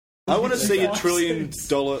I want to see $1 trillion Steve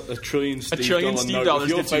dollars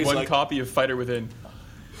gets you one copy of Fighter Within.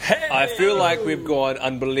 Hey! I feel like we've gone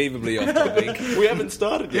unbelievably off topic. We haven't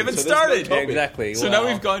started yet. We haven't started. Yeah, exactly. So now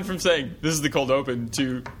we've gone from saying, this is the cold open,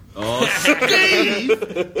 to... Oh,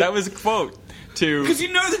 Steve! That was a quote. To... Because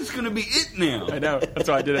you know that's going to be it now. I know. That's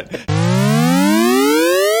why I did it.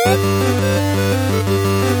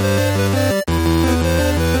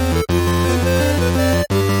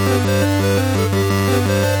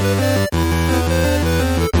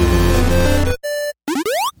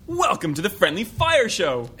 Welcome to the Friendly Fire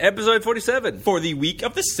Show, Episode 47. for the week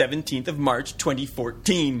of the 17th of March,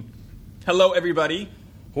 2014. Hello, everybody.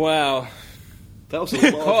 Wow. That was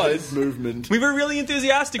a lot of movement. We were really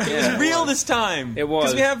enthusiastic. It was real this time. It was.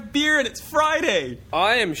 Because we have beer and it's Friday.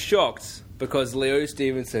 I am shocked because Leo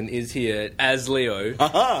Stevenson is here as Leo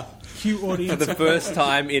Cue for audience. the first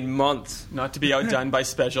time in months. Not to be outdone by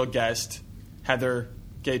special guest Heather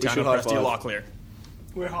Gaetano high Prestia five. Locklear.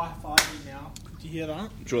 We're high-fiving now. Did you hear that?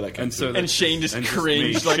 I'm sure that And so And Shane just and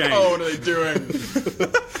cringed me, like, Shane. oh, what are they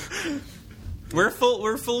doing? We're a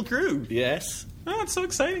full crew. Yes. Oh, it's so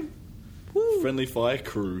exciting. Friendly Fire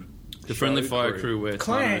Crew. The Friendly Fire Crew where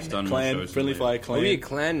Clan. Tano's done more Clan. shows Friendly than Fire me. Clan. We're a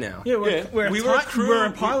clan now. Yeah, Yeah. We were a crew. We're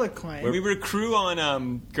a pilot clan. We were a crew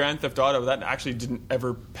on Grand Theft Auto. That actually didn't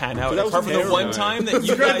ever pan out. But that was Apart from the terrible. one time that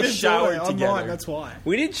you guys showered Online, together. that's why.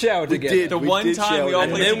 We did shower together. did. The We one did time we shower all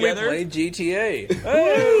And played then together. we played GTA.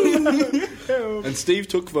 And Steve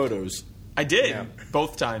took photos. I did. Yeah.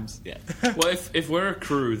 Both times. Yeah. Well, if we're a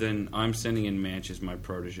crew, then I'm sending in Manch as my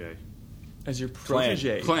protege. As your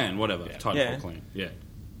protege. Clan, whatever. Title Yeah. Clan. Yeah.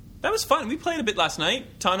 That was fun. We played a bit last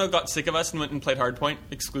night. Tano got sick of us and went and played Hardpoint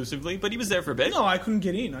exclusively, but he was there for a bit. No, I couldn't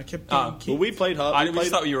get in. I kept getting kicked. Well, we played hard. I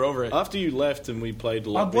just thought you were over it. After you left and we played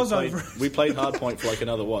a lot. I was we played, over it. We played Hardpoint for like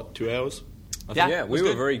another, 2 hours? Yeah, it we was were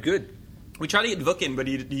good. very good. We tried to get Vuk in, but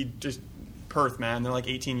he just... Perth, man. They're like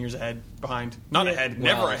 18 years behind. Not Yeah. ahead.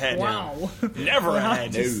 Never Wow. ahead. Wow. Never We'll have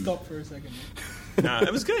ahead. to No. stop for a second.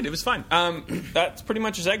 It was good. It was fun. That's pretty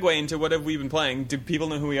much a segue into what have we been playing. Do people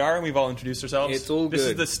know who we are? And we've all introduced ourselves. It's all This is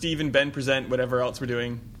good. the Steve and Ben present whatever else we're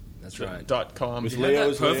doing. That's right. .com. With You had that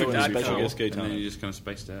Leo's Leo perfect and intro, special guest and then Gaetano. you just kind of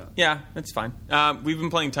spaced out. Yeah, that's fine. We've been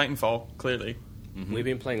playing Titanfall, clearly. We've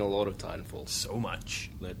been playing a lot of Titanfall. So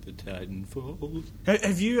much. Let the Titan fall.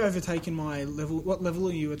 Have you overtaken my level? What level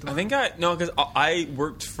are you at the I moment? think because I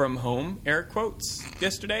worked from home, air quotes,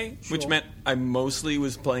 yesterday, which Sure. meant I mostly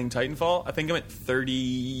was playing Titanfall. I think I'm at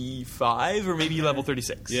 35 or maybe level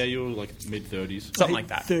 36. Yeah, you're like mid-30s. Something like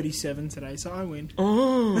that. 37 today, so I win.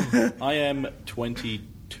 I am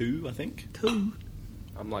 22, I think.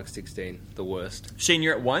 I'm like 16, the worst. Shane,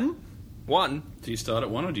 you're at 1? 1? Do you start at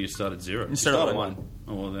 1 or do you start at 0? You start Start at at 1.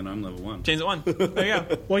 Oh, well, then I'm level 1. Shane's at 1. There you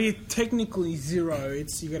go. Well, you're technically 0.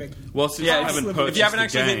 It's you got to. Well, since Yeah, I if haven't you purchased haven't the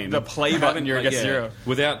actually hit game, the play button, you're at 0.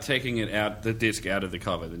 Without taking it out, the disc out of the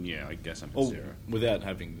cover, then yeah, I guess I'm at Oh, 0. without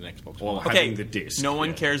having the Xbox Or One. Okay, having the disc. no one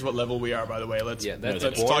yeah. cares what level we are, by the way. Let's That's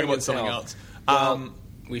talk boring about as something hell. else. Well,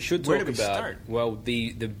 we should where talk do we about start?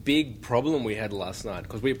 the big problem we had last night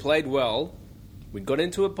because we played well. We got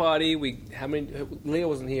into a party. Leo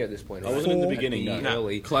wasn't here at this point. I Right? wasn't in the At beginning, no.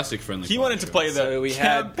 early. Classic friendly. He fire wanted to show. play the So we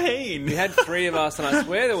had- campaign. We had 3 of us, and I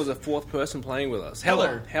swear there was a 4th person playing with us.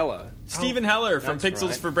 Heller. Oh, Stephen Heller from that's Pixels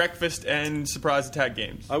right. for Breakfast and Surprise Attack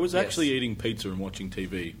Games. I was Yes. actually eating pizza and watching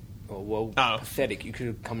TV. Oh, Oh. pathetic. You could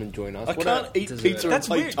have come and joined us. I What can't a eat dessert. pizza. That's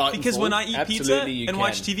play weird Titanfall. because when I eat pizza Absolutely you and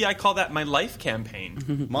watch can. TV, I call that my life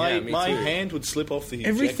campaign. My Yeah, me my too. hand would slip off the eject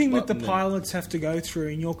Everything that the button pilots have to go through,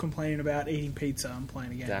 and you're complaining about eating pizza and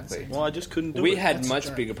playing a game. Exactly. Well, I just couldn't do We it. had That's a much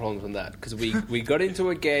joke. bigger problems than that because we got into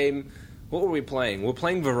a game. What were we playing? We were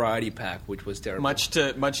playing Variety Pack, which was terrible. Much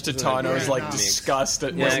to Tano's Yeah, like no. disgust.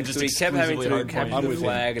 It Yeah, wasn't because just we kept having exclusively to hardpoint. capture the with you.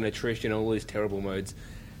 flag and attrition and all these terrible modes.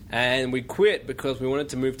 And we quit because we wanted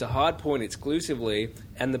to move to Hardpoint exclusively,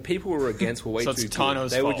 and the people we were against were way So too it's good.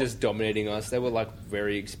 Tano's They were fault. just dominating us. They were like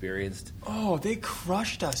very experienced. Oh, they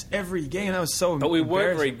crushed us every game. That was so. But we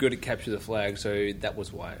weren't very embarrassing. good at capture the flag, so that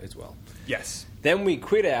was why as well. Yes. Then we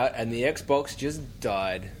quit out, and the Xbox just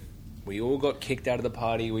died. We all got kicked out of the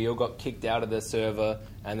party. We all got kicked out of the server.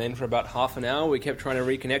 And then for about half an hour, we kept trying to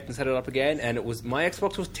reconnect and set it up again. And it was my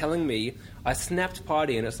Xbox was telling me, I snapped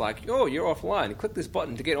party, and it's like, oh, you're offline. Click this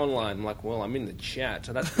button to get online. I'm like, well, I'm in the chat,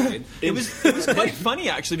 so that's weird. It was quite funny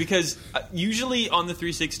actually because usually on the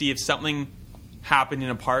 360, if something happened in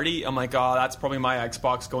a party, I'm like, oh, that's probably my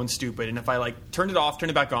Xbox going stupid. And if I like turned it off, turned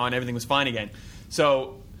it back on, everything was fine again.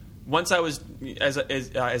 So once I was,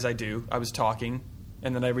 as I do, I was talking,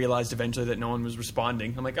 and then I realized eventually that no one was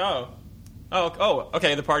responding. I'm like, oh,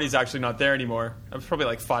 okay, the party's actually not there anymore. It was probably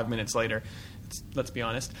like 5 minutes later. Let's be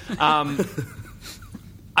honest.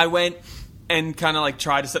 I went and kind of like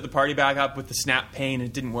tried to set the party back up with the snap pay, and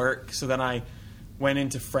it didn't work. So then I went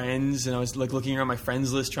into friends, and I was like looking around my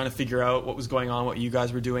friends list trying to figure out what was going on, what you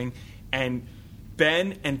guys were doing. And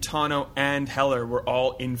Ben and Tano and Heller were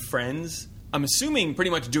all in friends. I'm assuming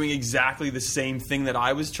pretty much doing exactly the same thing that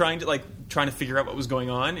I was trying to figure out what was going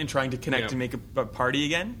on and trying to connect and make a party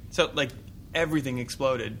again. So like everything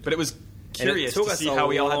exploded, but it was curious to see how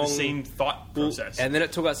we all had the same thought process. And then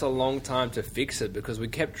it took us a long time to fix it because we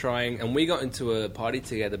kept trying, and we got into a party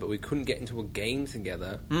together, but we couldn't get into a game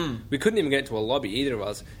together. We couldn't even get into a lobby, either of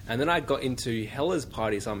us. And then I got into Hella's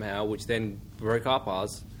party somehow, which then broke up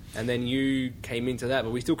ours. And then you came into that, but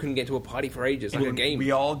we still couldn't get to a party for ages, like a game.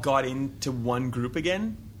 We all got into one group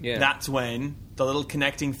again. Yeah. That's when the little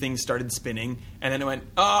connecting thing started spinning, and then it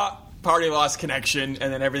went, party lost connection,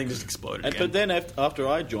 and then everything just exploded again. But then after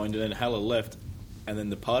I joined and then Hella left, and then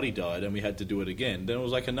the party died, and we had to do it again. Then it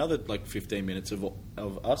was like another 15 minutes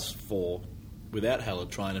of us four without Hella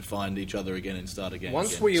trying to find each other again and start again.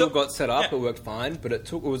 Once we all got set up, it worked fine, but it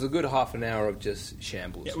was a good half an hour of just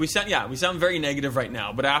shambles. We sound very negative right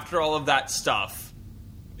now, but after all of that stuff,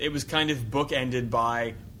 it was kind of bookended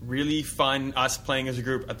by really fun us playing as a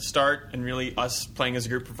group at the start and really us playing as a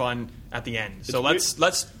group for fun at the end. So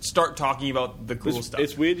let's start talking about the cool stuff.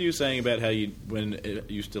 It's weird you saying about how when it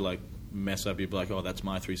used to mess up, you'd be like, oh, that's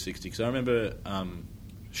my 360. Because I remember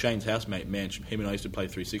Shane's housemate, Manch, him and I used to play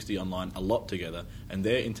 360 online a lot together, and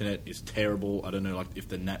their internet is terrible. I don't know if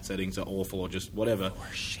the NAT settings are awful or just whatever.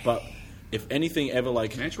 But if anything ever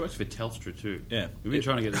Manch works for Telstra too. Yeah. We've been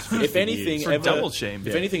trying to get this for if anything years. ever double shame.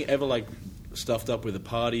 If anything ever stuffed up with a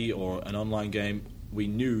party or an online game, we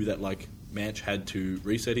knew that Manch had to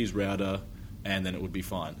reset his router and then it would be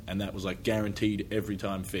fine, and that was guaranteed every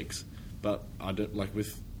time fix. But I don't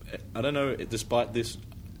know, despite this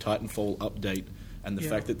Titanfall update and the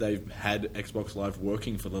fact that they've had Xbox Live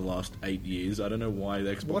working for the last 8 years, I don't know why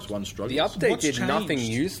the Xbox One struggles. The update What's did nothing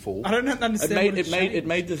changed? useful. I don't understand. It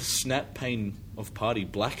made the snap pane of party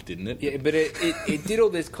black, didn't it? Yeah, but it did all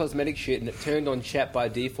this cosmetic shit, and it turned on chat by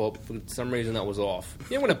default. For some reason, that was off.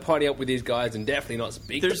 You don't want to party up with these guys and definitely not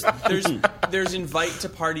speak. There's invite to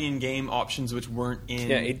party in game options which weren't in.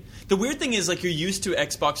 Yeah, the weird thing is you're used to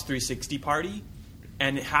Xbox 360 party,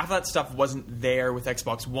 and half that stuff wasn't there with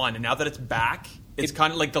Xbox One, and now that it's back, it's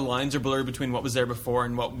kind of like the lines are blurred between what was there before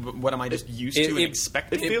and what am I just used to and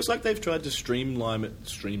expecting. It feels like they've tried to streamline it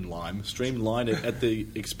at the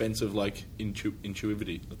expense of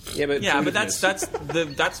intuitivity. But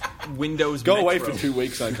that's Windows. Go Metro. away for 2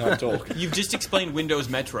 weeks. I can't talk. You've just explained Windows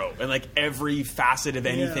Metro and every facet of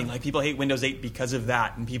anything. Yeah. People hate Windows 8 because of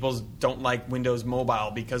that, and people don't like Windows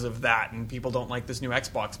Mobile because of that, and people don't like this new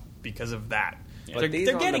Xbox because of that. They're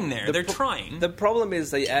getting there. They're trying. The problem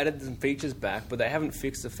is they added some features back, but they haven't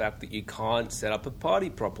fixed the fact that you can't set up a party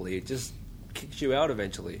properly. It just kicks you out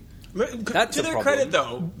eventually. That's to the their problem. credit,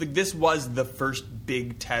 though, this was the first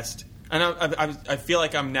big test. And I feel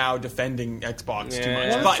like I'm now defending Xbox too much,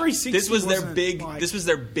 Well, but 360 this was their wasn't big. like- This was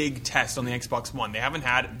their big test on the Xbox One. They haven't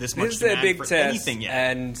had this much This is their demand big for test, anything yet.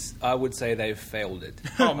 and I would say they've failed it.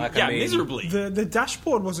 Miserably. The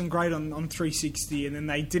dashboard wasn't great on 360, and then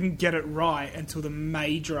they didn't get it right until the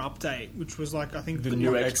major update, which was I think the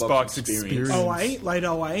new Xbox experience. 08, late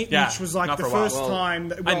 08, Yeah, which was not the for a while. first Well,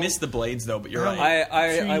 time. I missed the blades though, but you're right.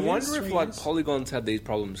 I 2 years, wonder 3 if years? Polygon's had these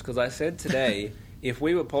problems, because I said today if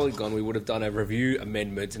we were Polygon, we would have done a review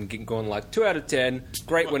amendment and gone 2 out of 10.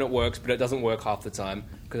 Great when it works, but it doesn't work half the time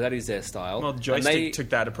because that is their style. Well, And Joystick took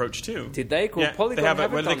that approach too. Did they? Well, Polygon they have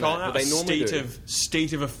haven't what do they done call that, it? but they normally do.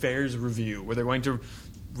 State of affairs review, where they're going to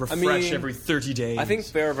refresh every 30 days. I think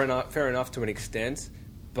fair enough to an extent,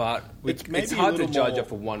 but it's hard to judge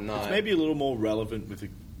off of one night. It's maybe a little more relevant with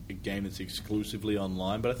a game that's exclusively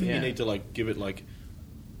online, but I think Yeah. you need to give it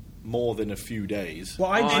more than a few days.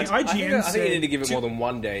 Well, I IGN think you said need to give it more than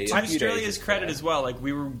 1 day. to A few Australia's days is credit fair. as well.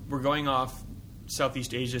 We're going off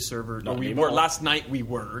Southeast Asia server. Not we anymore. were last night. We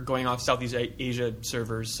were going off Southeast Asia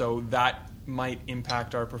servers, so that might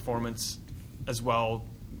impact our performance as well,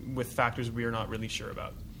 with factors we are not really sure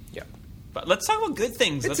about. Yeah. But let's talk about good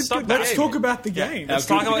things. Let's Let's talk about the game. Let's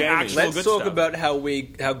How talk good about the game is. actual Let's good talk stuff. about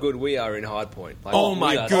how good we are in Hardpoint. Oh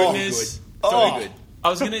my we are goodness. So good. So good. I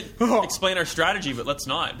was going to explain our strategy, but let's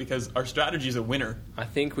not, because our strategy is a winner. I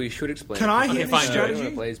think we should explain. Can it. I Okay, hear the fine, strategy?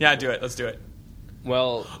 everyone plays Yeah, people. do it. Let's do it.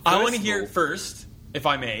 Well, I want first to of hear all- first, if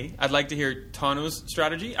I may. I'd like to hear Tano's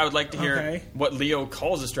strategy. I would like to hear Okay. what Leo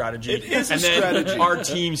calls a strategy, It is a and then strategy. our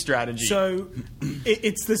team strategy. So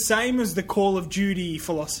it's the same as the Call of Duty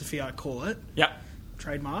philosophy, I call it, yeah,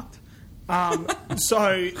 trademarked.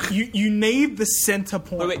 So you need the center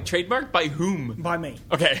point Wait, trademark by whom? by me.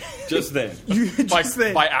 Okay. Just then. You by, just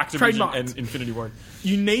then. by Activision Trademarked. and Infinity Ward.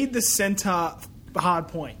 You need the center hard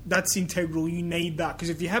point. That's integral. You need that because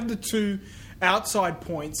if you have the two outside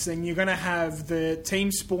points, then you're going to have the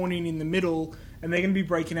team spawning in the middle, and they're going to be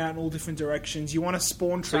breaking out in all different directions. You want to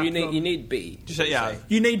spawn So trap you them. need B. Yeah.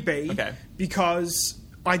 You need B Okay. because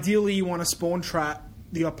ideally you want to spawn trap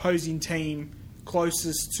the opposing team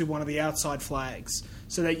closest to one of the outside flags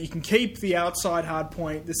so that you can keep the outside hard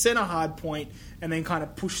point, the center hard point, and then kind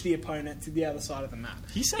of push the opponent to the other side of the map.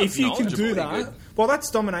 He sounds if you can do knowledgeable. that, well, that's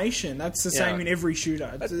domination. That's the same Yeah. in every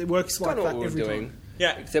shooter. It works like Kind of that what we were every doing. time.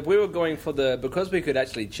 Yeah. Except we were going for because we could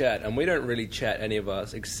actually chat, and we don't really chat, any of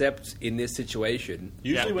us, except in this situation.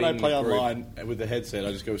 Usually Yeah. when I Being play a group. online with the headset,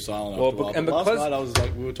 I just go silent Well, after a while. and But last because- night I was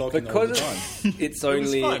like, we were talking all the Because time. it's It was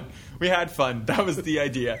only fun. We had fun. That was the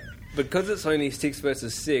idea. because it's only 6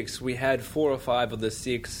 versus 6. We had 4 or 5 of the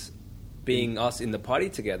 6 being us in the party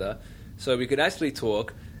together, so we could actually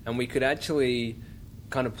talk and we could actually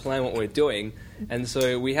kind of plan what we're doing. And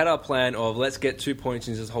so we had our plan of let's get 2 points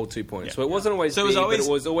and just hold 2 points. Yeah. So it wasn't always So it big, was always- but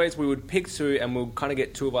it was always we would pick 2 and we'll kind of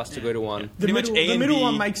get 2 of us to go to 1. The Pretty much middle, A the and middle B-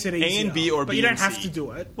 one makes it A easier. and B or but B you don't and have C. to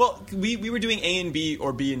do it. Well, we were doing A and B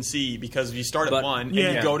or B and C because you start at But- one and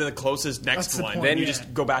Yeah. you go to the closest next That's the one. point, Then you yeah.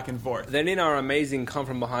 just go back and forth. Then in our amazing come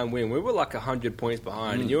from behind win, we were like 100 points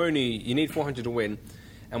behind, and you need 400 to win.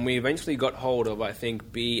 And we eventually got hold of I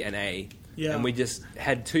think B and A, Yeah. and we just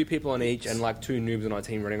had 2 people on each and like 2 noobs on our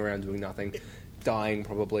team running around doing nothing, dying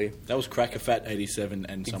probably. That was Crackerfat 87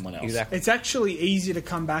 and someone else. Exactly. It's actually easy to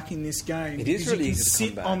come back in this game. It is because really you can easy to sit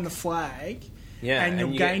come back. on the flag, Yeah, and you're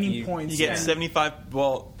and you get- gaining you- points. You get and 75.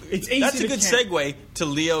 Well, It's easy that's a to good count. segue to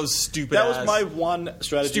Leo's stupid. That was ass. my one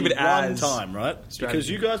strategy Stupid one ass time, right? Because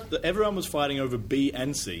strategy. you guys, everyone was fighting over B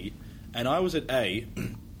and C, and I was at A,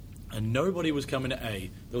 and nobody was coming to A.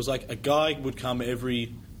 There was like a guy would come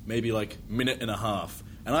every maybe like minute and a half,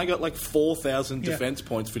 and I got like 4,000 Yeah. defense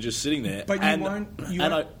points for just sitting there. But you and, won't- you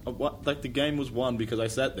and won't- like the game was won because I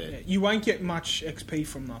sat there. You won't get much XP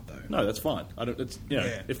from that though. No, that's fine. I don't. It's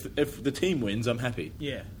Yeah. if the team wins, I'm happy.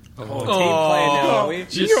 Yeah. Team player now, are we?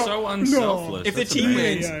 Just No, so no. unselfless. If the That's team amazing.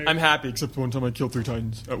 wins, Yeah. I'm happy. Except one time I killed 3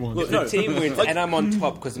 Titans at once. Look, The no, team wins, and I'm on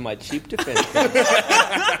top because of my cheap defense.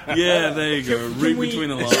 Yeah, there you go. Read we- between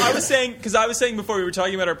the I lines. was saying before we were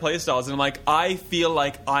talking about our play styles, and I'm like, I feel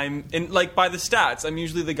like I'm in like by the stats, I'm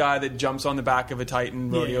usually the guy that jumps on the back of a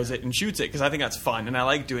Titan, rodeos it, and shoots it because I think that's fun and I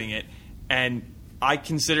like doing it. And I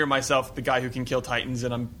consider myself the guy who can kill Titans,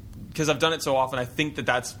 and because I've done it so often, I think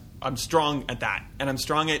that I'm strong at that, and I'm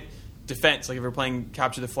strong at defense. Like if we're playing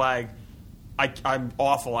capture the flag, I'm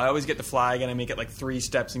awful. I always get the flag and I make it like 3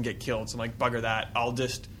 steps and get killed. So I'm like, bugger that. I'll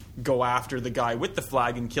just go after the guy with the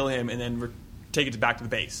flag and kill him, and then take it back to the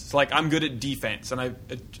base. So like I'm good at defense, and I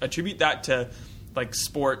attribute that to like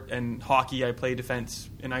sport and hockey. I play defense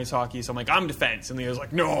in ice hockey, so I'm like, I'm defense. And Leo's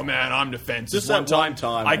like, no man, I'm defense. Just This that one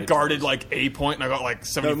time I I- guarded like a point and I got like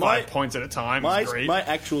 75 points at a time. It My, was great. my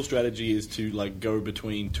actual strategy is to like go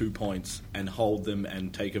between 2 points and hold them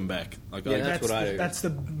and take them back. Like Yeah, I, that's what I do. That's the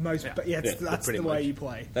most. That's pretty the way much. you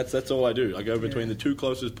play. that's all I do. I go between the 2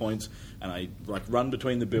 closest points and I like run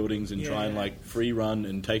between the buildings and try and Yeah. like free run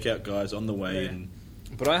and take out guys on the way. Yeah. And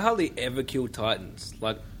But I hardly ever kill Titans.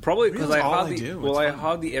 Like probably because Really? I All I hardly do. well It's I fun.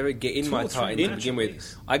 hardly ever get in my or three Titan to begin matches.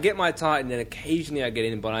 with. I get my Titan and occasionally I get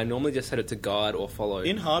in, but I normally just set it to guard or follow.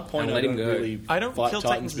 in hardpoint, and I let him don't go. really I don't fight kill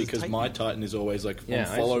Titans Titans as because Titan. my Titan is always like Yeah, on I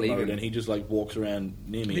just follow leave mode him. and he just like walks around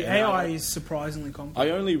near me. The And AI is surprisingly complex.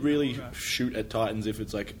 I only really shoot at Titans if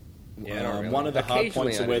it's like Yeah, not really. one of the hard Occasionally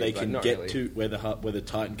points I are where do, they but can not get really. to where the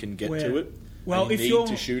Titan can get Where- to it. Well, and you if need you're-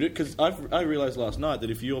 to shoot it because I realized last night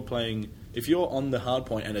that if you're on the hard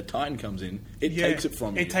point and a Titan comes in, it takes it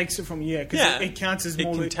from you. It takes it from you, because Yeah. it counts as It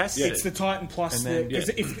more. contests It's it. the Titan plus And the. then- Because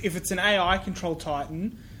if it's an AI controlled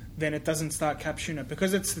Titan, then it doesn't start capturing it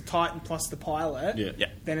because it's the Titan plus the pilot. Yeah. Yeah.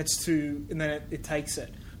 Then it takes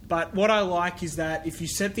it. But what I like is that if you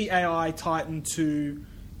set the AI Titan to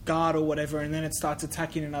guard or whatever, and then it starts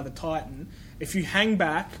attacking another Titan, if you hang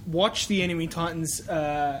back, watch the enemy Titan's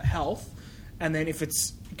health, and then if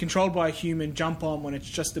it's controlled by a human, jump on when it's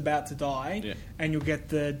just about to die, Yeah. and you'll get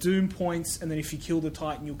the Doom points, and then if you kill the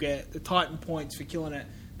Titan, you'll get the Titan points for killing it,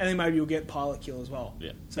 and then maybe you'll get pilot kill as well.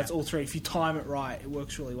 Yeah. So that's all 3. If you time it right, it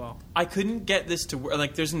works really well. I couldn't get this to work.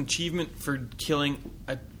 Like, there's an achievement for killing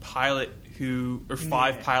a pilot or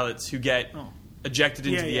 5 Yeah. pilots who get Oh. ejected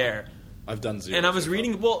into Yeah, the yeah. air. I've done 0. And I was so far.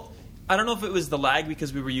 reading. Well, I don't know if it was the lag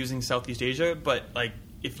because we were using Southeast Asia, but like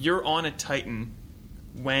if you're on a Titan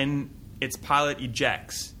when its pilot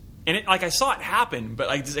ejects, And I saw it happen, but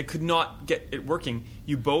I could not get it working.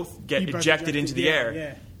 You both get You both ejected into the air.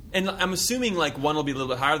 yeah. And I'm assuming like one will be a little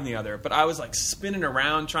bit higher than the other, but I was like spinning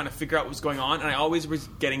around trying to figure out what was going on, and I always was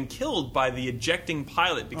getting killed by the ejecting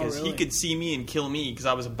pilot because really? he could see me and kill me because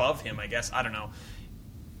I was above him. I guess I don't know.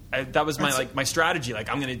 That was my strategy. Like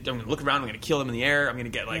I'm gonna look around. I'm gonna kill him in the air. I'm gonna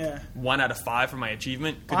get 1 out of 5 for my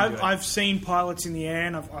achievement. Couldn't do it. I've seen pilots in the air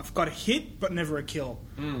and I've got a hit but never a kill.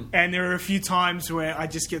 Mm. And there are a few times where I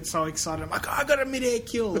just get so excited. I'm like, oh, I got a mid-air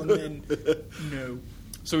kill. And then, no.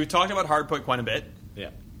 So we talked about hardpoint quite a bit. Yeah.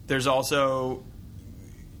 There's also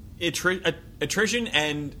attrition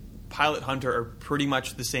and pilot hunter are pretty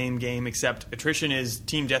much the same game, except attrition is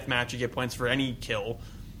team deathmatch. You get points for any kill.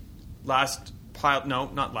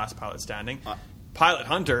 Not last pilot standing. Pilot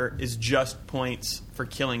hunter is just points for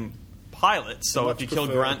killing pilots. So Much if you kill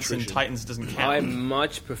prefer grunts and attrition. titans, it doesn't count. I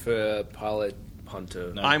much prefer pilot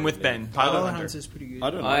hunter. No. I'm with Ben. Pilot Pilot hunter. Hunter's pretty good. I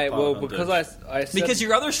don't like Pilot Hunter. Because I said, Because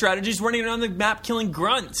your other strategy is running around the map killing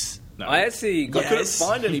grunts. No. I actually I got couldn't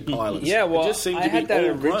find any pilots. Yeah, well, it just seemed I to had be that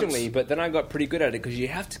all grunts. originally, but then I got pretty good at it because you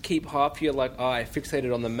have to keep half your eye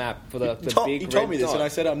fixated on the map for the big You told me red this, dot. and I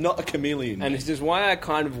said I'm not a chameleon. And it's just why I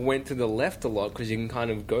kind of went to the left a lot because you can kind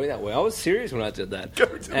of go that way. I was serious when I did that. Go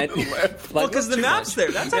to the left. Well, because the not too map's much.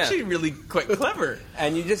 there. That's Yeah. actually really quite clever.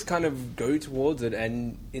 And you just kind of go towards it,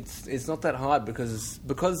 and it's not that hard because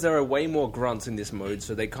there are way more grunts in this mode,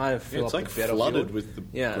 so they kind of fill it's up like the battlefield. flooded with the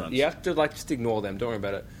grunts. You have to just ignore them. Don't worry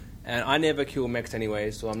about it. And I never kill mechs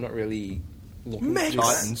anyway, so I'm not really looking Mechs? to do that.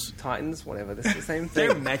 Titans. Titans, whatever. That's the same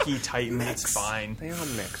They're thing. mechy titan. It's fine. They are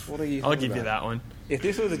mechs. What are you? I'll talking give you about? that one. If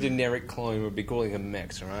this was a generic clone, we'd be calling them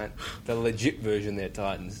mechs, right? The legit version, they're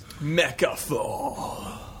Titans.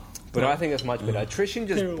 Mechathor. But I think it's much better. Attrition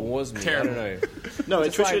just Terrible. bores me. Terrible. I don't know. No,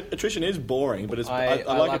 Just attrition is boring, but I like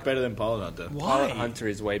like- it better than Pilot Hunter. Pilot Hunter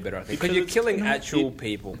is way better, I think. Because Because you're it's- killing no, actual it-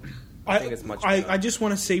 people. I think it's much I better. I just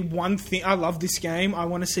want to see one thing. I love this game. I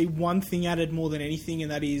want to see one thing added more than anything, and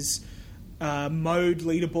that is mode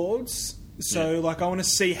leaderboards. So, I want to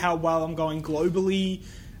see how well I'm going globally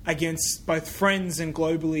against both friends and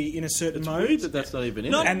globally in a certain mode. Weird that that's not even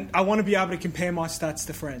in No. there. And I want to be able to compare my stats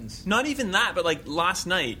to friends. Not even that, but like last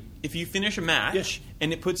night, if you finish a match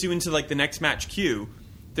and it puts you into like the next match queue,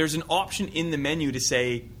 there's an option in the menu to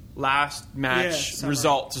say last match summary.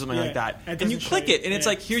 results or something Yeah. like that. It And you doesn't click show it, and you- it's yeah.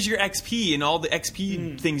 like, here's your XP and all the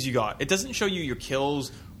XP things you got. It doesn't show you your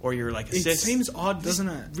kills or your like It assists. seems odd, doesn't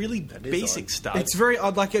it? Really basic odd. stuff. It's very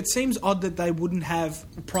odd. It seems odd that they wouldn't have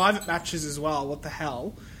private matches as well. What the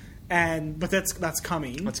hell? But that's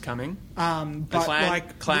coming. What's coming?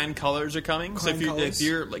 But Clan colors are coming. So Clan if colours.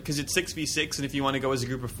 you're like, because it's 6v6, and if you want to go as a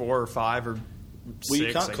group of 4 or 5 or 6, Well,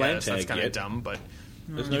 you can't I clan guess, that's tag kind of yet. dumb. But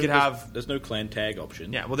There's you could have, there's no clan tag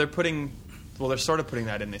option. yeah. Well, they're sort of putting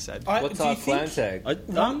that in. They said What's do you our clan think- tag?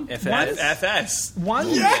 One, FS. one,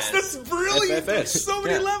 Yes, that's brilliant. FFS. There's so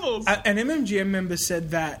many Yeah. levels. An MMGM member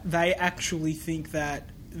said that they actually think that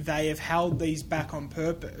they have held these back on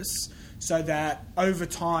purpose so that over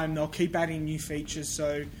time they'll keep adding new features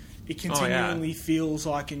so it continually feels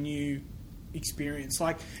like a new experience.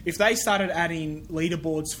 Like if they started adding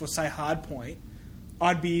leaderboards for say Hardpoint,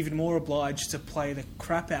 I'd be even more obliged to play the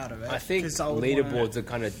crap out of it. I think 'cause I would leaderboards are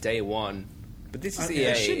kind of day one. But this is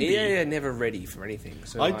Yeah, it EA. should be. EA are never ready for anything.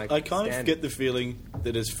 So I kind of stand- get the feeling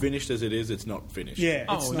that as finished as it is, it's not finished. Yeah,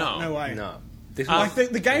 Oh, it's not, no. no way. No. This Like was-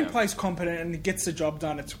 the gameplay's competent and it gets the job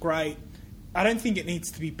done. It's great. I don't think it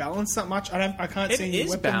needs to be balanced that much. I can't It see any is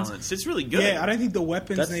weapons. balanced. It's really good. Yeah, I don't think the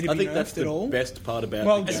weapons That's, need to I be think nerfed that's at the all. best part about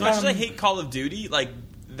Well, the As game. much as I hate Call of Duty, like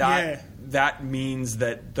that, Yeah. that means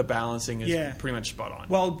that the balancing is Yeah. pretty much spot on.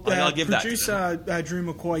 Well, I'll give that to them. producer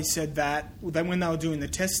Drew McCoy said that when they were doing the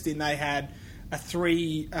testing, they had a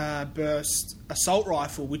 3 burst assault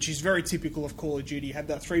rifle, which is very typical of Call of Duty. You had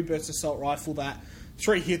that 3 burst assault rifle that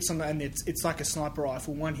 3 hits on and it's like a sniper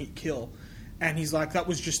rifle, 1 hit kill. And he's like, that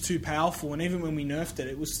was just too powerful. And even when we nerfed it,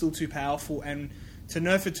 it was still too powerful. And to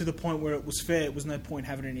nerf it to the point where it was fair, it was no point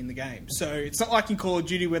having it in the game. So it's not like in Call of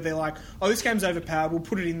Duty where they're like, oh, this game's overpowered, we'll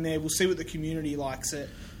put it in there, we'll see what the community likes it,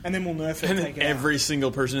 and then we'll nerf it and And take then it out. every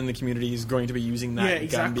single person in the community is going to be using that Yeah, gun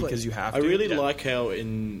exactly. because you have I to. really Yeah. like how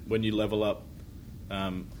when you level up,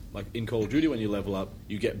 like in Call of Duty, when you level up,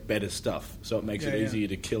 you get better stuff, so it makes Yeah, it yeah. easier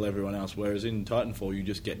to kill everyone else. Whereas in Titanfall, you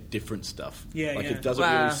just get different stuff. Yeah, like yeah. it doesn't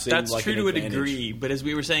Well, really seem that's like true an to a advantage. degree, but as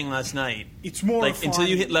we were saying last night, It's more like until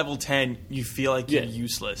you refined. hit level 10, you feel like you're Yeah.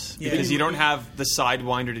 useless Yeah. because you don't have the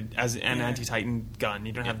Sidewinder as an Yeah. anti-Titan gun.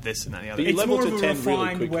 You don't have this and that and the other. But you It's level more to of a 10 really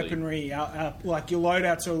refined quickly. weaponry. Like your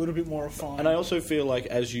loadouts are a little bit more refined. And I also feel like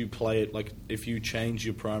as you play it, like if you change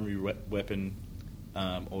your primary weapon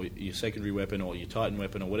or your secondary weapon or your Titan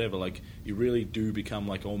weapon or whatever, like you really do become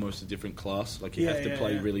like almost a different class. Like you have to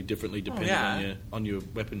play really differently depending on your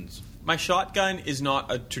weapons. My shotgun is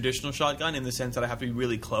not a traditional shotgun in the sense that I have to be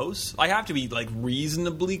really close. I have to be like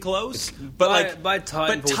reasonably close, but by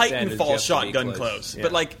Titanfall Titanfall standards, shotgun close. Yeah.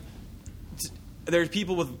 But like, there's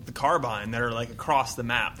people with the carbine that are like across the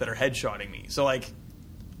map that are headshotting me. So like,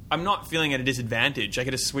 I'm not feeling at a disadvantage. I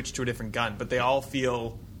could have switched to a different gun, but they all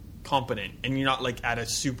feel competent, and you're not like at a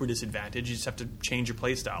super disadvantage. You just have to change your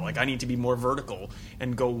playstyle. Like I need to be more vertical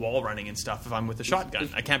and go wall running and stuff if I'm with a shotgun.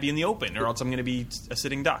 I can't be in the open, or else I'm going to be a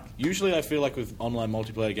sitting duck. Usually, I feel like with online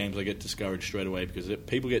multiplayer games, I get discouraged straight away because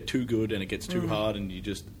people get too good and it gets too hard, and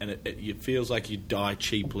it feels like you die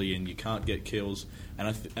cheaply and you can't get kills.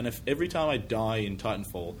 And if every time I die in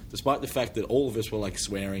Titanfall, despite the fact that all of us were like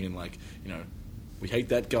swearing and like we hate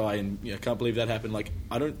that guy, and I can't believe that happened. Like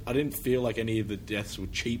I didn't feel like any of the deaths were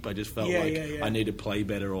cheap. I just felt I need to play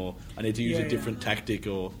better, or I need to use a different tactic,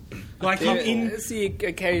 or like it's the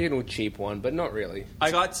occasional cheap one, but not really.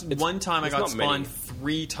 I got spawned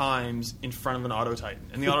 3 times in front of an Auto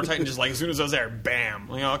Titan, and the Auto Titan just like as soon as I was there, bam!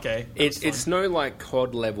 Like, okay, it's no like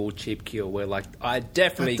COD level cheap kill where like I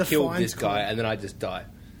definitely killed this guy and then I just die.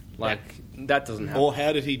 Like that doesn't happen. Or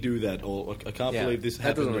how did he do that? Or I can't believe this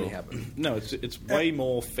happened. That doesn't really happen. No, it's way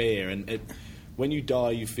more fair, and when you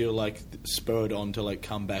die, you feel like spurred on to like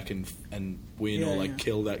come back and win, or like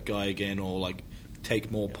kill that guy again, or like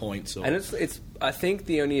take more points. Or, and it's I think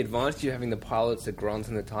the only advantage of having the pilots, the grunts,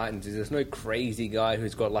 and the Titans is there's no crazy guy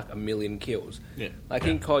who's got like 1 million kills. Yeah. Like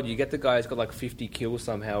in COD, you get the guy who's got like 50 kills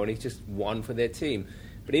somehow, and he's just won for their team.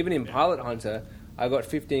 But even in Pilot Hunter, I got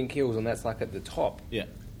 15 kills, and that's like at the top. Yeah.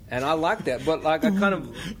 And I like that, but like I kind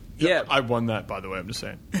of I won that, by the way. I'm just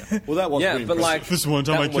saying. Well, that was but like this one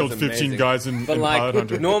time I killed 15 guys in like, Pilot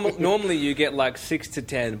Hunter. Normally you get like 6 to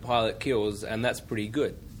 10 pilot kills, and that's pretty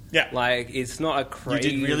good. Yeah, like it's not a crazy.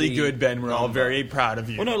 You did really good, Ben. We're all very proud of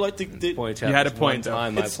you. Well, no, like point you had a point.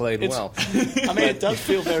 Time I played well. I mean, it does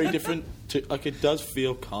feel very different. Like it does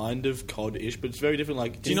feel kind of COD-ish, but it's very different.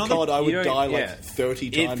 Like in COD, I would die like 30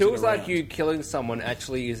 times. It feels in a like round. you killing someone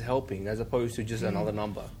actually is helping, as opposed to just another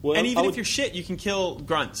number. Well, and even if you're shit, you can kill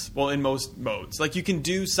grunts. Well, in most modes, like you can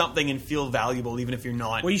do something and feel valuable, even if you're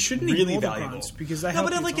not. Well, you shouldn't really ignore the valuable grunts because they no, help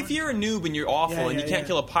but your like time. if you're a noob and you're awful and you can't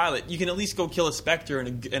kill a pilot, you can at least go kill a Spectre and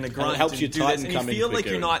a grunt. it helps and your do Titan this, and come you in feel like quicker.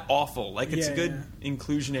 you're not awful. Like it's a good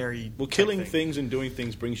inclusionary. Well, killing thing. things and doing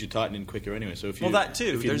things brings your Titan in quicker anyway. So if you that too.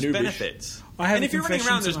 if you're There's noobish, benefits. And if you're running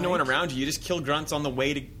around, there's no one around you. You just kill grunts on the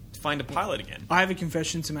way to find a pilot again. I have a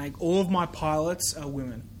confession to make. All of my pilots are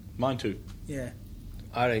women. Mine too. Yeah.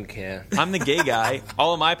 I don't care. I'm the gay guy.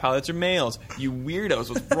 All of my pilots are males. You weirdos.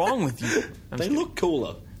 What's wrong with you? They look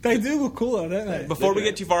cooler. They do look cooler, don't they? Before we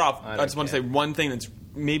get too far off, I I just want to say one thing that's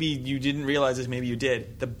maybe you didn't realize this, maybe you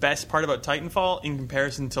did. The best part about Titanfall, in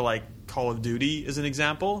comparison to like Call of Duty, as an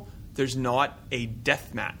example, there's not a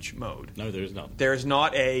deathmatch mode. No, there is not. There is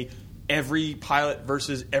not a every pilot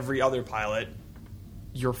versus every other pilot.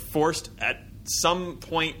 You're forced at some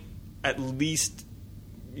point, at least,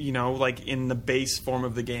 like in the base form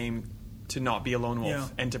of the game, to not be a lone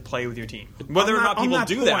wolf and to play with your team. Whether or not people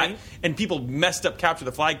do that, and people messed up capture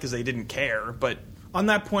the flag because they didn't care, but... On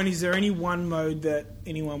that point, is there any one mode that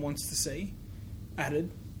anyone wants to see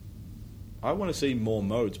added? I want to see more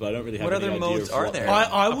modes, but I don't really have What any other idea modes of are what- there?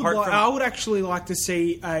 I would actually like to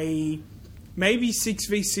see a maybe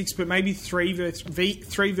 6v6, but maybe 3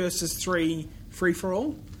 versus 3 free for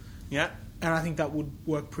all. Yeah. And I think that would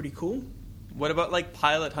work pretty cool. What about like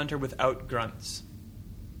Pilot Hunter without grunts?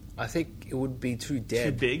 I think it would be too dead.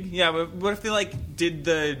 Too big? Yeah, but what if they like did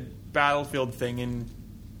the Battlefield thing and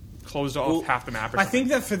closed off half the map or I something?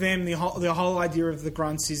 think that for them, the whole idea of the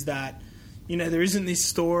grunts is that, there isn't this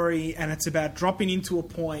story and it's about dropping into a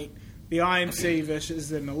point, the IMC versus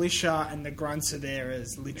the militia, and the grunts are there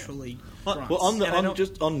as literally grunts. Well,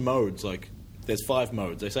 on modes, like there's 5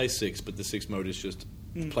 modes. They say 6, but the 6th mode is just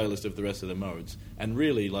a playlist of the rest of the modes. And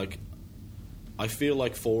really, like, I feel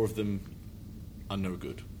like 4 of them are no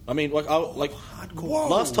good. I mean,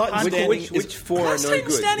 Last Titan Standing which 4 are Last no Titan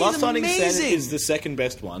good? Standing Last is Titan Standing amazing. is the second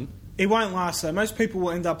best one. It won't last though. Most people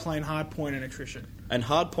will end up playing hardpoint and attrition. And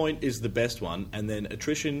Hardpoint is the best one, and then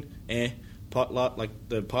Attrition, like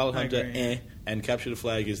the Pilot Hunter, agree. and Capture the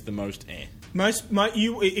Flag is the most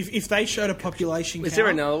If they showed a population Is count, there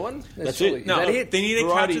another one? That's it. Is No, that it? they need a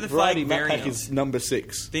Variety, Capture the Flag Variety map pack variant. is number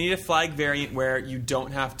 6. They need a flag variant where you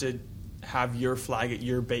don't have to have your flag at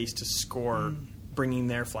your base to score bringing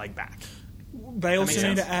their flag back. they also makes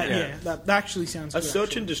need sense. to add. Yeah. That actually sounds A good, search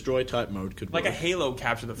actually. and destroy type mode could Like work. a Halo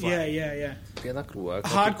Capture the Flag. Yeah. Yeah, that could work.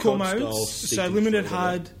 Like a Hardcore COD style modes, seek so and limited destroy,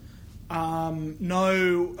 HUD,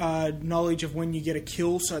 No knowledge of when you get a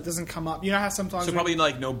kill, so it doesn't come up. You know how sometimes So probably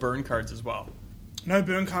like no burn cards as well. no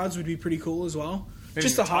burn cards would be pretty cool as well. Maybe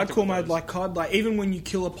Just a we talked hardcore about mode those. like COD. Like even when you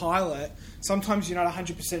kill a pilot, sometimes you're not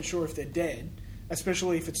 100% sure if they're dead,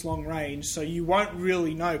 especially if it's long range. So you won't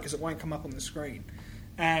really know because it won't come up on the screen.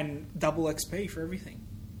 And double XP for everything.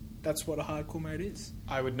 That's what a hardcore mode is.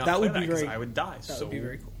 I would not That play would be that 'cause very- I would die. That so would be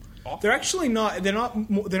very cool. awful. They're actually not. They're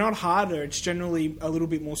not harder. It's generally a little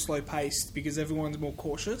bit more slow paced because everyone's more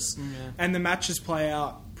cautious, and the matches play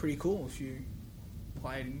out pretty cool if you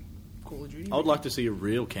play it in Call of Duty. I would like to see a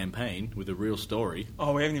real campaign with a real story.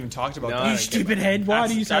 Oh, we haven't even talked about No. that. You stupid head! Why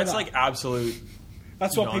do you say That's that? like absolute.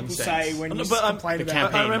 That's what nonsense. people say when you complain the about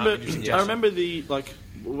campaign. I remember. not just I remember the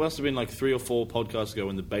it must have been like 3 or 4 podcasts ago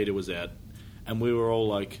when the beta was out, and we were all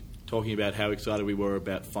like talking about how excited we were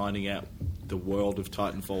about finding out the world of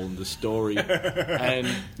Titanfall and the story, and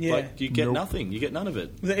Yeah. like you get nothing. You get none of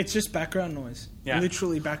it. It's just background noise. Yeah.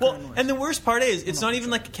 Literally Well, background noise. and the worst part is, it's not even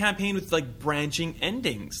like a campaign with like branching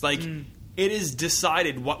endings. Like, it is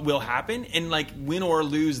decided what will happen, and like win or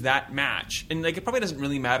lose that match. And like, it probably doesn't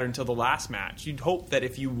really matter until the last match. You'd hope that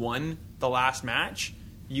if you won the last match,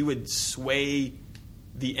 you would sway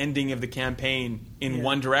the ending of the campaign in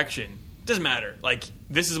one direction. Doesn't matter. Like,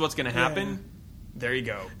 this is what's going to happen. Yeah. There you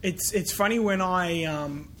go. It's funny when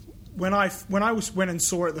I went and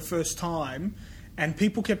saw it the first time, and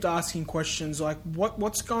people kept asking questions like,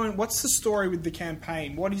 what's the story with the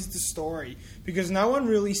campaign? What is the story? Because no one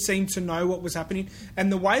really seemed to know what was happening,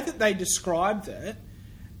 and the way that they described it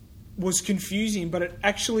was confusing, but it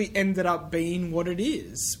actually ended up being what it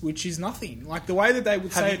is, which is nothing. Like the way that they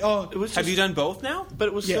would say it. Oh, It was Have just- you done both now? But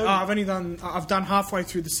it was yeah. so. I've done halfway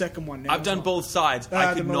through the second one now. I've as done well. both sides.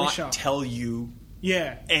 I the could not militia. tell you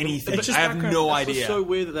Yeah, anything. It's just I have background- no It was idea. so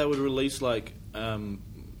weird that they would release like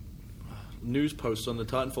news posts on the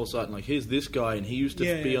Titanfall site and like, here's this guy and he used to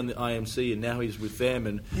Yeah, be yeah. on the IMC and now he's with them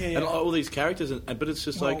and Yeah, and yeah. all these characters but it's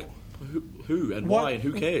just Well, like who and what- why and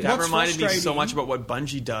who cares? That What's reminded me so frustrating- much about what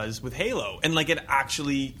Bungie does with Halo, and like it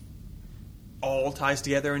actually all ties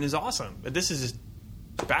together and is awesome. But this is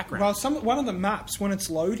just background. Well, one of the maps when it's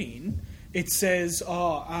loading, it says,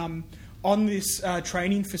 on this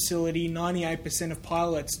training facility, 98% of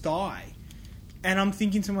pilots die. And I'm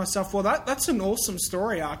thinking to myself, well, that's an awesome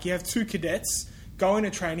story arc. You have 2 cadets going to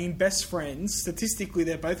training, best friends. Statistically,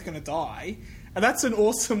 they're both going to die. And that's an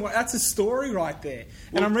awesome. That's a story right there.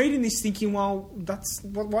 And I'm reading this thinking, well,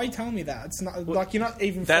 why are you telling me that? It's not like you're not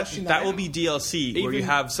even fleshing that will out. be DLC where you Even-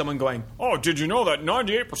 have someone going, "Oh, did you know that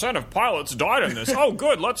 98% of pilots died in this? Oh,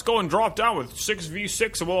 good. Let's go and drop down with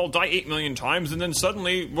 6v6 and we'll all die 8 million times, and then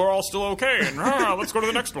suddenly we're all still okay. And let's go to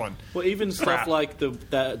the next one." Well, even Crap. stuff like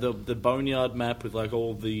the boneyard map with like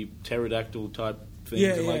all the pterodactyl type things,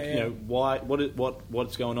 Yeah, and yeah, like yeah. you know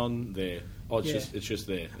what's going on there. Oh, it's just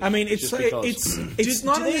there. I mean, it's just because. it's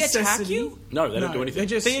not do a they attack necessity. you? No, they don't do anything.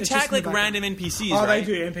 They They it's attack just in like the background. random NPCs, Oh, right?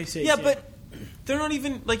 they do NPCs. Yeah, but they're not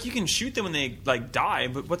even like you can shoot them when they like die.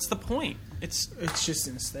 But what's the point? It's it's just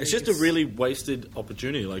an aesthetic. It's just a really wasted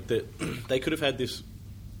opportunity. Like they could have had this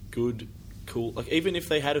good, cool. Like even if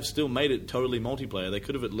they had have still made it totally multiplayer, they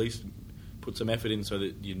could have at least put some effort in so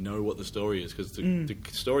that you know what the story is. Because the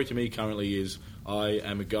story to me currently is I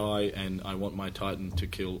am a guy and I want my Titan to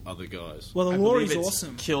kill other guys. Well, the I lore believe is it's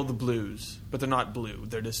awesome. Kill the blues, but they're not blue.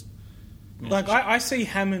 They're just Like I see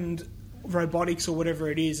Hammond Robotics or whatever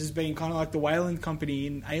it is as being kind of like the Wayland Company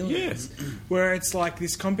in Aliens, where it's like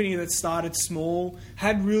this company that started small,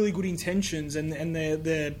 had really good intentions, and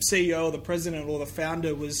the CEO or the president or the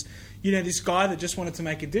founder was, you know, this guy that just wanted to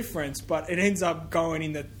make a difference, but it ends up going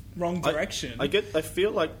in the wrong direction. I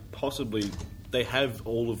feel like possibly they have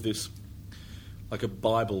all of this like a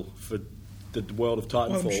Bible for the world of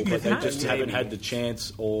Titanfall, Well, but they maybe. just haven't had the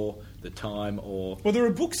chance or the time or. Well, there are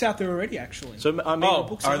books out there already, actually. So I mean, Oh,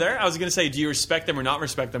 books are out there? I was going to say, do you respect them or not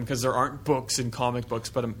respect them? Because there aren't books in comic books,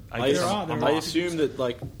 but I guess There are, I'm there wrong. I assume that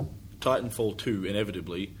like Titanfall 2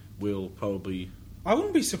 inevitably will probably. I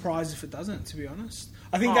wouldn't be surprised if it doesn't, to be honest.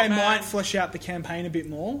 I think Oh, they man. might flesh out the campaign a bit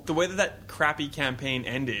more. The way that crappy campaign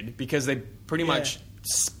ended, because they pretty much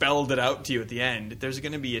spelled it out to you at the end. There's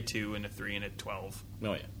going to be a 2 and a 3 and a 12.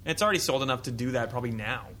 Oh yeah. It's already sold enough to do that probably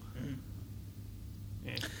now.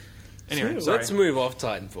 Yeah. Anyway, So sorry. let's move off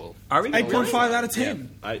Titanfall. Are we? 8.5 out of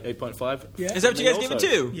 10. 8.5. Yeah. Is that what you guys gave it Also-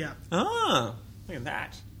 to? Yeah. Ah, look at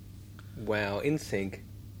that. Wow, in sync.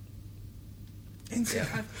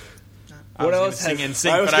 I What was else gonna has-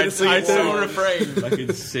 sing I NSYNC, was but gonna I'd sing so NSYNC. refrain. I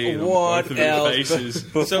could see it on What both of their else? faces.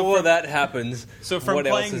 Before that happens, So from what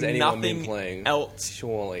else playing has anyone been nothing playing? else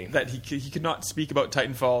Surely. that he could not speak about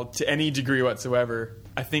Titanfall to any degree whatsoever.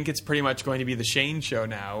 I think it's pretty much going to be the Shane show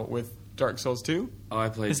now with Dark Souls 2? I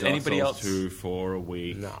played Has Dark anybody Souls else? 2 for a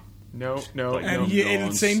week. No. Like, And no,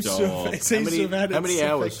 it seems to non-stop. it seems to have had How its many effect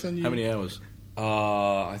hours? on you. How many hours?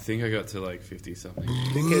 I think I got to like 50 something.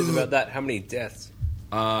 Who cares about that? How many deaths?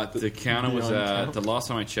 The counter was Beyond at count. the last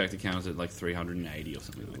time I checked. The counter was at like 380 or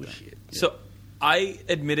something like that. Shit. So I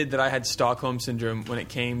admitted that I had Stockholm Syndrome when it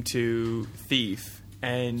came to Thief.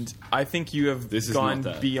 And I think you have This is gone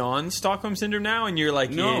not that. beyond Stockholm Syndrome now, and you're like,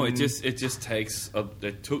 No, in- it just takes.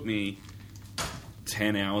 It took me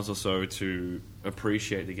 10 hours or so to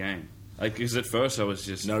appreciate the game. Like, because at first I was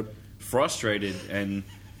just Nope. frustrated and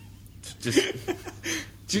just.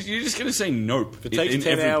 You're just gonna say nope. If it takes in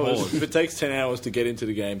 10 every hours, pause. if it takes 10 hours to get into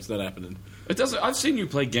the game, it's not happening. It doesn't. I've seen you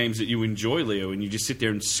play games that you enjoy, Leo, and you just sit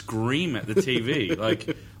there and scream at the TV.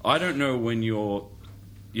 Like, I don't know when you're,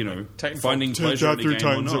 Titanfall. finding Take pleasure that in the 3 game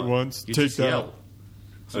or times not. at once. You Take just that. yell.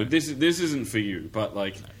 So this isn't for you. But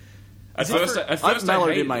like, at I've first mellowed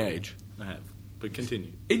I in hated my it. age. I have. But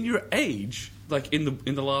continue. In your age, like in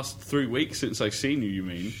the last 3 weeks since I've seen you, you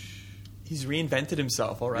mean? he's reinvented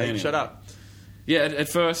himself, all right? Anyway. Shut up. Yeah, at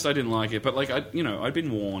first I didn't like it, but like I'd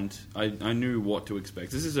been warned. I knew what to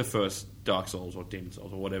expect. This is the first Dark Souls or Demon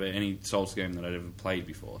Souls or whatever any Souls game that I'd ever played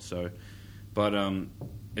before. So, but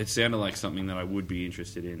it sounded like something that I would be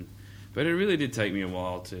interested in. But it really did take me a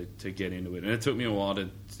while to get into it, and it took me a while to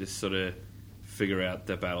just sort of figure out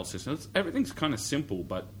the battle system. Everything's kind of simple,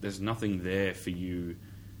 but there's nothing there for you.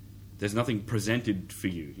 There's nothing presented for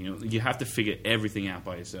you. You have to figure everything out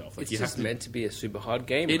by yourself. Like, It's you just have to, meant to be a super hard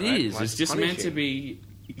game. It right? is. Like, It's just meant to punishing. be.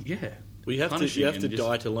 Yeah. Well, you have punishing to and just-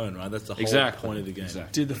 die to learn, right? That's the whole Exactly. point of the game.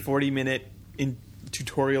 Exactly. Did the 40-minute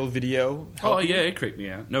tutorial video help Oh you? yeah, it creeped me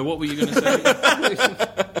out. No, what were you going to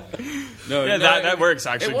say? No, Yeah, that works,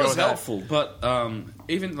 actually. It Go was with that. helpful, but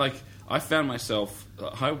even like I found myself,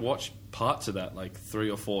 I watched parts of that like 3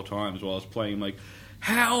 or 4 times while I was playing. Like,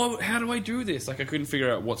 how do I do this? Like, I couldn't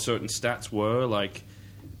figure out what certain stats were like,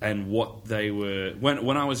 and what they were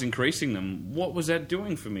when I was increasing them. What was that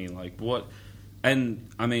doing for me? Like what? And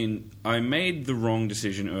I mean, I made the wrong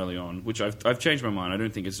decision early on, which I've changed my mind. I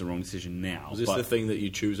don't think it's the wrong decision now. Is this but the thing that you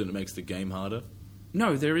choose and it makes the game harder?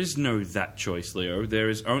 no, there is no that choice, Leo.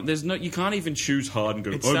 There's no. You can't even choose hard and go.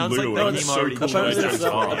 It I'm sounds like Leo, the I'm game so already cool. chose I Apparently that there's, chose it's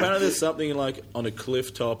something, hard. apparently there's something like on a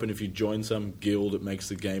cliff top, and if you join some guild, it makes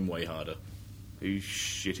the game way harder. Are you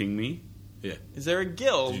shitting me? Yeah. Is there a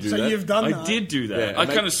guild? Did you do So that? you've done I that. did do that. Yeah, it I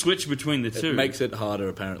make- kind of switched between the two. It makes it harder,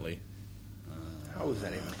 apparently. How was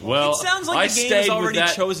that even? well, It sounds I like the game stayed has with already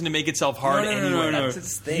that. chosen to make itself hard no, anyway. That's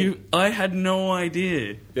its thing. I had no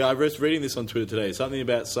idea. Yeah, I was reading this on Twitter today. Something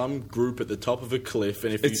about some group at the top of a cliff,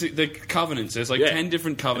 and if It's you, the covenants. There's like Yeah. 10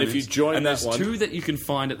 different And if covenants. you join and that there's one- 2 that you can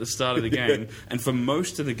find at the start of the game. And for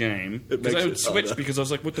most of the game, It because makes I would it switch harder. because I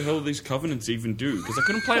was like, what the hell do these covenants even do? Because I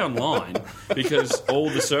couldn't play online because all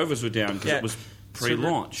the servers were down because Yeah. it was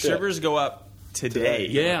pre-launch. Servers go up today.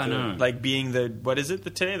 Yeah, I know. Like being what is it?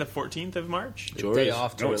 Today, the 14th of March. Sure Day is.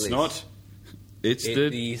 after No, it's release. not. It's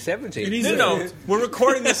The 17th. It is No, we're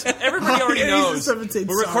recording this. Everybody already It is knows. the 17th,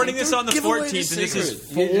 We're recording sorry. this on the Give away the 14th, and this is You're just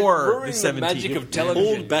for the ruining the magic 17th. of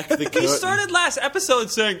television. Pulled back the We curtain. started last episode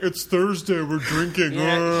saying It's Thursday. We're drinking.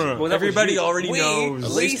 Yeah. Well, that was Everybody you. already knows. At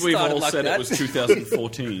We least we've started all like said that. it was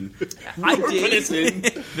 2014. I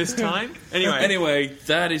did this time. Anyway,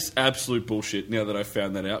 that is absolute bullshit now that I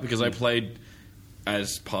found that out because I played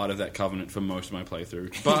as part of that covenant for most of my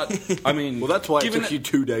playthrough. But, I mean... Well, that's why it given took you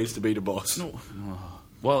 2 days to beat a boss.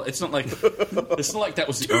 Well, it's not like that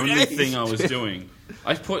was the only thing I was doing.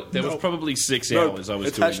 There was probably 6 hours I was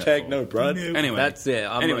it's doing hashtag that for. no, Brad. Anyway, That's it.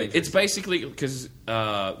 I'm anyway, not it's basically because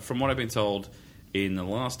from what I've been told, in the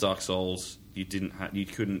last Dark Souls, you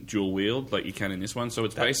couldn't dual wield like you can in this one. So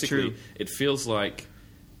it's That's basically true. it feels like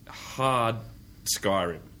hard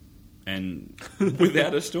Skyrim and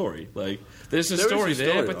without a story. Like there's a There is story a there,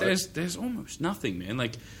 story, but right? there's almost nothing, man.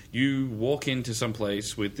 Like you walk into some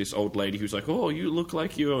place with this old lady who's like, "Oh, you look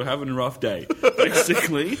like you're having a rough day."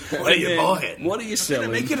 Basically, what are you buying? What are you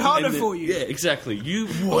selling? make it harder And then- for you. Yeah, exactly.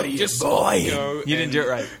 What are you just buying? go You didn't and do it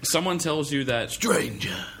right. Someone tells you that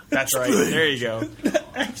Stranger. That's right. There you go.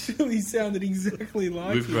 Actually sounded exactly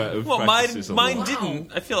like we've, it. we've Well, practiced this a mine lot.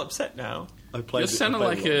 didn't. I feel upset now. I played. You sounded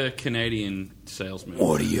like a Canadian salesman.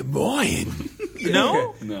 What are you buying?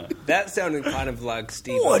 No? No. That sounded kind of like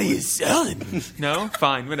Steve. What are you selling? No?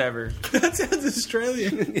 Fine, whatever. That sounds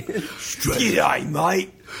Australian. G'day,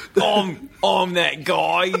 mate. I'm that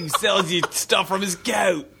guy who sells you stuff from his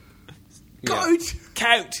goat. Goat.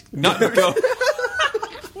 Coat. Not goat.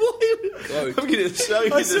 I'm going to show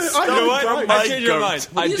you I the said- stuff I You know what? from I my changed my goat. mind.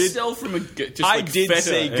 What I do you did. sell from a just I like did feta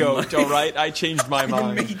say and, goat, like- all right? I changed my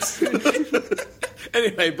mind.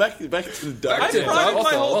 Anyway, back to the dark. I've to prided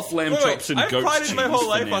my whole off lamb chops and I've goat's prided my cheese whole for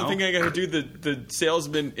life on now. thinking I could do the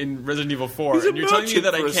salesman in Resident Evil 4, He's a and you're telling me merchant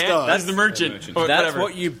that I for a can't. start. That's the merchant. Merchant. Or That's whatever.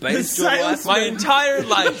 what you based The your life salesman. My entire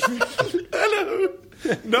life. Hello.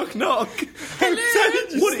 Knock, knock.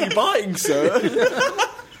 Hello. What are you buying, sir?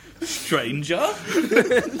 Stranger.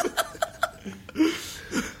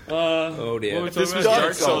 Oh dear. If this was Dark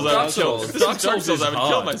Dark Souls, I Dark would kill. Souls. If this was Dark Souls, is I would kill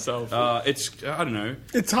hard. myself. It's I don't know.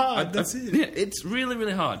 It's hard. That's it. Yeah, it's really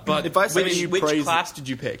really hard. But If I say Which, you which praise class did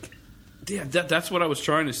you pick? yeah, that's what I was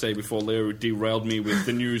trying to say before Leo derailed me with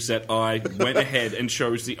the news that I went ahead and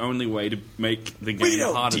chose the only way to make the game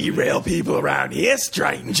harder. people around here,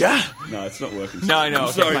 stranger. No, it's not working. No, I know. I'm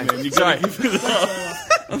Okay, sorry, fine. man. You Sorry. gotta give it up.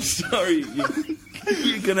 I'm sorry.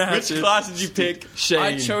 You're gonna have Which to. class did you pick, Shane?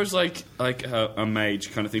 I chose like a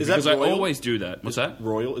mage kind of thing Is that because I royal? always do that. What's that?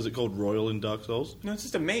 Royal? Is it called Royal in Dark Souls? No, it's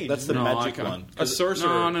just a mage. That's the No, I magic can't. one. a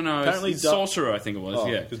sorcerer. No. Apparently It's Dark- sorcerer, I think it was. Oh,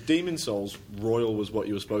 yeah, because Demon Souls, Royal was what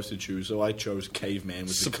you were supposed to choose, so I chose Caveman.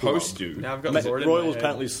 With supposed the to. Now I've got club. Lord in Royal my was head.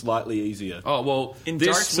 apparently slightly easier. Oh well, In this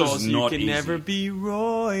Dark was Souls, you not can easy. never be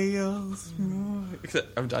royals. Except,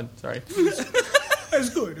 I'm done. Sorry. It was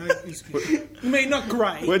good. It's good. I mean, not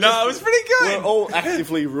great. We're No, it was pretty We're good. all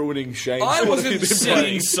actively ruining Shane. I wasn't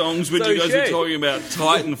singing songs when So you guys were Shane. talking about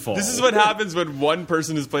Titanfall. This is what happens when one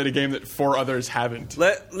person has played a game that 4 others haven't.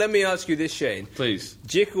 Let me ask you this, Shane. Please.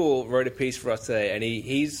 Jickle wrote a piece for us today, and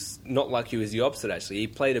he's not like you, he's the opposite, actually. He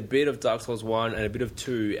played a bit of Dark Souls 1 and a bit of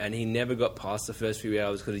 2, and he never got past the first few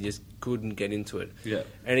hours because he just couldn't get into it. Yeah.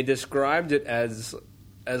 And he described it as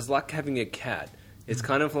like having a cat. It's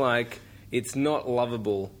kind of like, it's not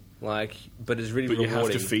lovable, but it's really But you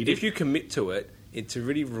rewarding. have to feed it? If you commit to it, it's a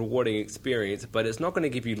really rewarding experience, but it's not going to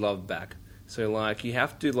give you love back. So, you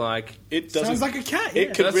have to, It doesn't. Sounds like a cat. Yeah.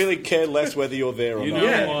 It could really care less whether you're there or You not. know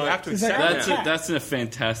Yeah. what? You have to Is accept that- that. That's a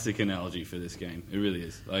fantastic analogy for this game. It really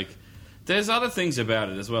is. There's other things about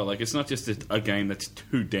it as well. It's not just a game that's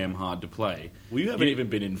too damn hard to play. Well, you haven't even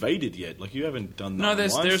been invaded yet. You haven't done that. No,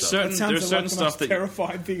 there's online there's stuff. That certain sounds there's like certain the most stuff that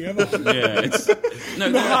terrifying thing ever. yeah. It's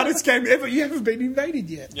no. The hardest game ever. You haven't been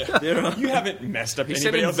invaded yet. There are, You haven't messed up he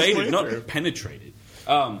said anybody else's invaded, playthrough. not penetrated.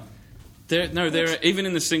 There are even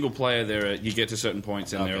in the single player. You get to certain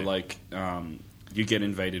points and Okay. they're you get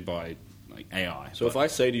invaded by AI. So if I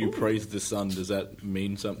say to you, praise the sun, does that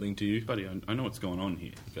mean something to you? buddy, I know what's going on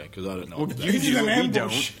here. Okay, because I don't know. Well, what that you is. This is do, an we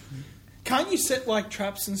ambush. Can't you set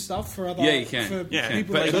traps and stuff for other? Yeah, you can. For Yeah,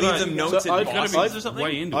 people but that leave don't them do notes that? So in I've- bosses I've- or something.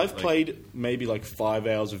 Way into I've it, played maybe 5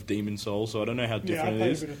 hours of Demon Souls, so I don't know how different played it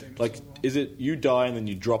a is. bit of Demon Souls as well. Is it you die and then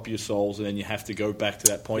you drop your souls and then you have to go back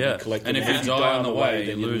to that point Yeah, and collect and them? if you die on the way,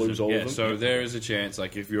 then you lose all yeah, of them. so there is a chance,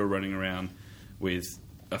 if you're running around with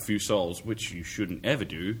a few souls, which you shouldn't ever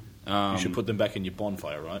do. You should put them back in your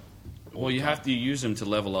bonfire, right? Well, you have to use them to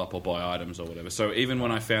level up or buy items or whatever. So even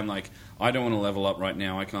when I found I don't want to level up right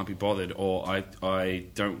now, I can't be bothered, or I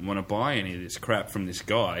don't want to buy any of this crap from this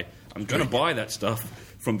guy, I'm going to buy that stuff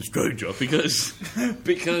from the stranger because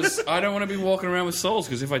I don't want to be walking around with souls.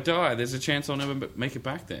 Because if I die, there's a chance I'll never make it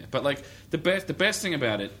back there. But the best thing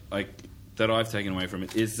about it, that I've taken away from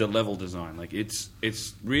it, is the level design.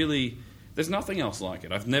 It's really there's nothing else like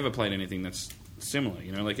it. I've never played anything that's similar.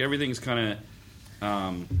 Everything's kind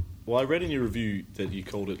of. Well, I read in your review that you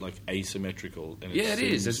called it asymmetrical. And Yeah, it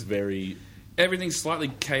is. It's very. Everything's slightly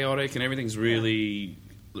chaotic and everything's really,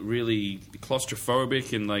 really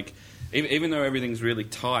claustrophobic and even though everything's really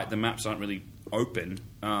tight, the maps aren't really open.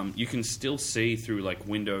 You can still see through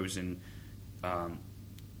windows and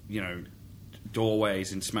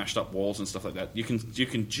doorways and smashed up walls and stuff like that. You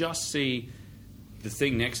can just see the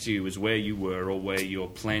thing next to you is where you were or where you're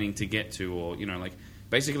planning to get to, or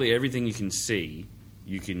basically everything you can see.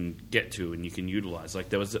 You can get to and you can utilize.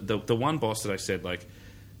 There was the one boss that I said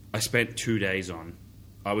I spent 2 days on.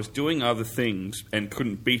 I was doing other things and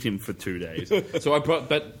couldn't beat him for 2 days. So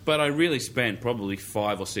but I really spent probably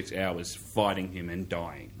 5 or 6 hours fighting him and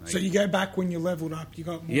dying. So you go back when you're leveled up. You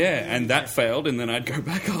got more. Yeah, and that failed, and then I'd go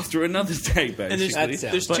back after another day. Basically, And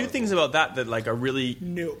there's two things about that are really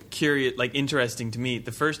Nope. curious, interesting to me.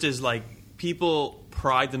 The first is people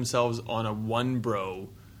pride themselves on a one bro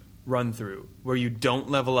run through where you don't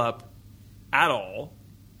level up at all,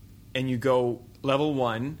 and you go level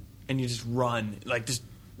 1 and you just run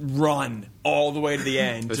all the way to the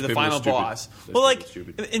end Those to the people are final stupid. boss. Those Well, people are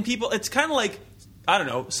stupid. and people, it's kind of I don't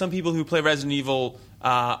know, some people who play Resident Evil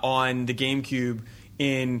on the GameCube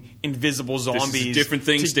in Invisible Zombies, different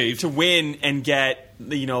thing, Steve. to win and get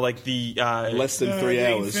the Less than 3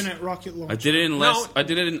 the hours. Infinite rocket launcher. I did it in No. I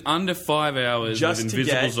did it in under 5 hours Just with to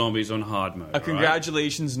Invisible get Zombies on hard mode. a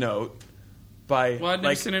congratulations note. by Well, I'd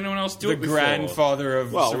never seen anyone else do the it before. grandfather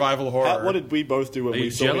of survival horror. What did we both do when Are we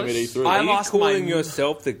you saw him at jealous? E3? I Are you lost calling my-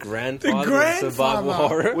 yourself the grandfather of grandfather? survival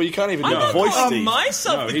horror? Well, you can't even I'm do not voice, calling Steve.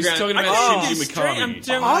 myself No, the he's grand- talking I about can't Shinji do straight- Mikami. I'm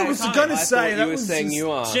doing I my was time. going to I say thought that you were was saying just-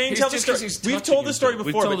 you are. Shane, He's tell the just story. 'cause he's We've touching told the story himself.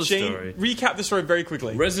 We've before, told but the Shane, story. recap the story very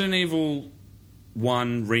quickly. Resident Evil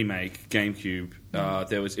 1 remake GameCube.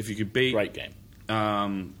 There was if you could beat Great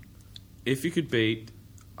game. if you could beat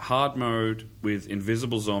hard mode with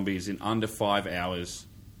invisible zombies in under 5 hours,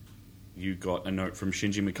 you got a note from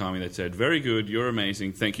Shinji Mikami that said, "Very good, you're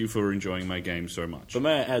amazing. Thank you for enjoying my game so much." But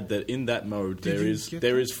may I add that in that mode, Did there you is get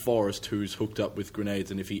there is Forrest who's hooked up with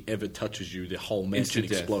grenades, and if he ever touches you, the whole mansion Instant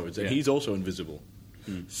death. explodes, and Yeah. he's also invisible.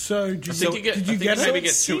 So, did I you, think you get, did you I think get you it? maybe get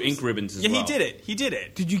 2 Seems- ink ribbons as Yeah, well. he did it. He did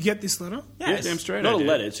it. Did you get this letter? Yes. Damn straight. Not I a did.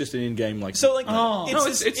 letter; it's just an in-game like. So like, Oh. it's, No,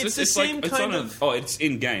 the same like, it's kind on of. it's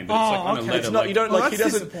in game, but it's like on a okay. letter. it's not. You don't Well, like. He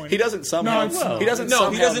that's doesn't. disappointing. He doesn't somehow. No, it's not. He doesn't. No,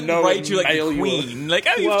 somehow he doesn't know write and you like mail the you queen. Like,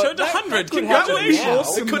 oh, you've Well, turned that 100. could happen Congratulations. now.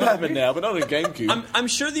 Awesome, It could though. happen now, but not on a GameCube. I'm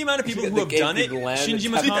sure the amount of people The who have done it, GameCube land Shinji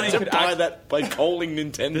attack. Mikami to could buy act- that by calling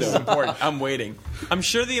Nintendo. This is important. I'm waiting. I'm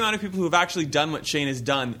sure the amount of people who have actually done what Shane has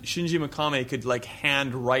done, Shinji Mikami could like hand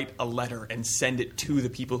write a letter and send it to the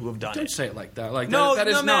people who have done Don't it. say it like that. Like No, that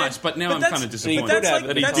is no, man. nice, but now But I'm that's- kind of but disappointed. that's like-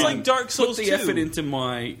 that he like didn't Dark Souls put the 2. effort into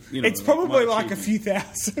my. You know, It's probably my like a achievement. few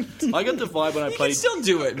thousand. I got the vibe when I He played. can still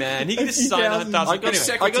do it, man. He can just few sign thousand. 100,000. I got Anyway,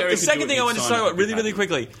 secretary the could second do it thing I and wanted to sign talk it about would really, be really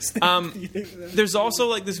quickly. There's also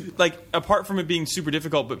like this, like apart from it being super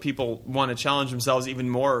difficult, but people want to challenge themselves even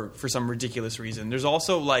more for some ridiculous reason. There's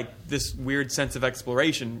also like this weird sense of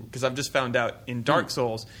exploration because I've just found out in Dark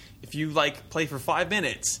Souls, if you like play for 5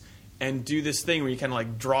 minutes and do this thing where you kind of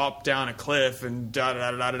like drop down a cliff and da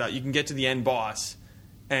da da da da da, you can get to the end boss,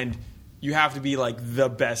 and you have to be like the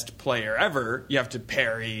best player ever. You have to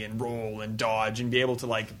parry and roll and dodge and be able to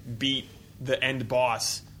like beat the end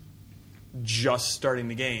boss just starting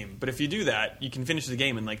the game. But if you do that, you can finish the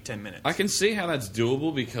game in like 10 minutes. I can see how that's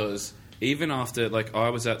doable because even after, like, I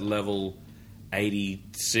was at level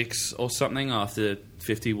 86 or something after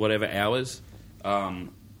 50 whatever hours,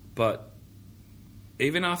 but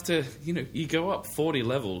even after, you know, you go up 40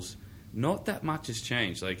 levels, not that much has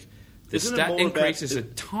changed. Like, the Isn't it stat more increases about-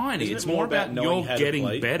 are tiny. isn't it It's more more about about knowing you're how to getting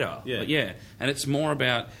play? better. Yeah. Like, yeah, and it's more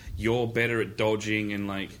about you're better at dodging and,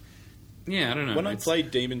 like, yeah, I don't know. When I It's-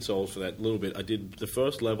 played Demon Souls for that little bit, I did the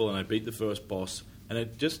first level and I beat the first boss, and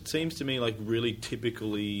it just seems to me like really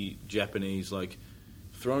typically Japanese, like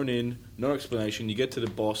thrown in, no explanation. You get to the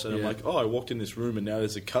boss, and I'm Yeah. like, oh, I walked in this room, and now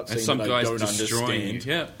there's a and cutscene some that I guys don't destroying understand.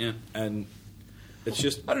 you. Yeah, yeah. And it's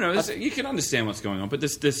just I don't know. You can understand what's going on, but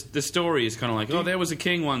the story is kind of like, oh, there was a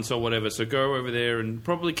king once or whatever, so go over there and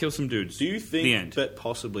probably kill some dudes. Do you The think end. that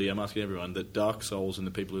possibly, I'm asking everyone, that Dark Souls and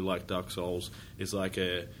the people who like Dark Souls is like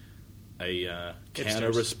a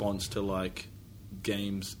counter response to like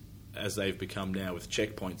games as they've become now with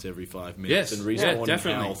checkpoints every 5 minutes Yes, and yeah, respawning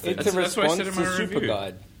definitely. health? It's and- a That's what I response said in to my Super review.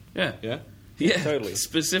 Guide. Yeah, yeah. Yeah, totally.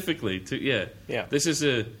 Specifically to Yeah. This is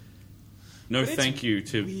a no But it's thank you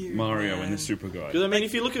to weird, Mario man. and the Super Guy. Because I mean,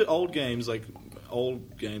 if you look at old games like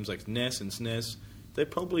NES and SNES, they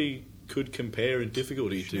probably could compare in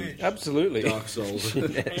difficulty to Absolutely. Dark Souls.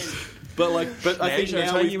 but I think Nash, are you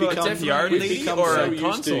now talking we've about become, Death Yard we've League become or so a used to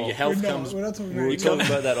console? your health We're not- comes. we're not talking We'll about talk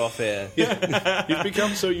about that off air. You've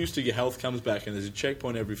become so used to your health comes back and there's a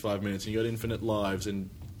checkpoint every 5 minutes and you got infinite lives and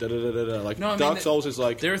da da da da da. Like No, I mean, Dark Souls is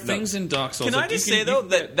like there are no. things in Dark Souls. Can I like, you just say you though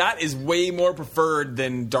can that is way more preferred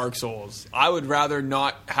than Dark Souls? I would rather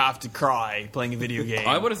not have to cry playing a video game.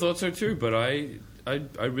 I would have thought so too, but I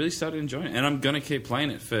really started enjoying it, and I'm going to keep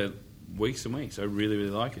playing it for weeks and weeks. I really, really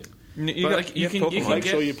like it. You But, got- like, you have you Pokemon. can Make get,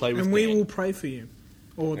 sure you play with And we Dan. will pray for you,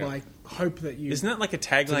 or Yeah. like hope that you. Isn't that like a to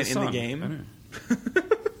tagline in the sun. I game? know.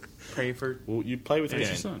 Pray for. Well, you play with It's Dan.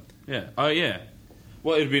 your son. Yeah. Oh, yeah.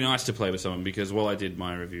 Well, it'd be nice to play with someone because while I did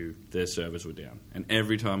my review, their servers were down, and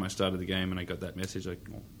every time I started the game and I got that message, like,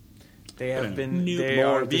 oh, They have Anyway. been. New- They More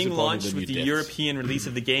are being disappointed launched than with the your deaths. European release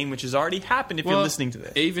of the game, which has already happened. If you're Well, listening to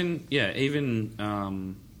this,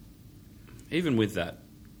 even with that,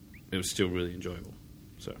 it was still really enjoyable.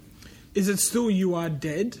 So Is it still you are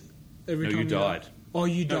dead? Every No, time you died. Oh,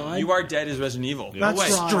 you died. You Are Dead is Resident Evil. That's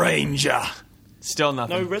wait. right. Stranger. Still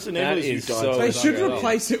nothing. No, Resident That Evil is you is died. so They fucked should up.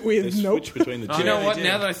 replace it They with nope. switch between the two. Do you know yeah, what? they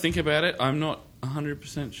Now did. that I think about it, I'm not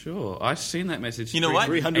 100% sure. I've seen that message. You know what?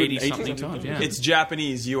 380 something times. Yeah. It's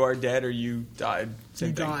Japanese. You are dead or you died. Same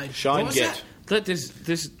You thing. died. Shine What was get.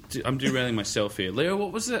 that? I'm derailing myself here. Leo,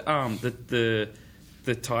 what was it?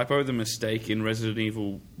 The typo, the mistake in Resident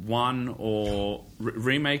Evil 1 or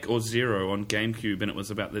remake or 0 on GameCube, and it was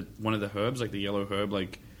about one of the herbs, like the yellow herb,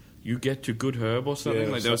 like you get to good herb or something. Yeah,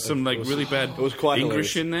 it like was there was some like really bad it was quite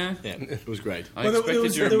English hilarious. in there. Yeah, it was great. I Well, there expected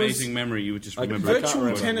was- your there was- amazing memory. You would just I- remember I can't Virtual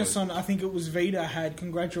remember tennis what on, I think it was Vita, had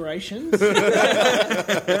congratulations.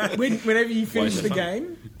 Whenever you finish the fun.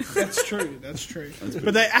 game. That's true, that's true.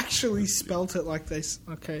 But they actually spelt it like they...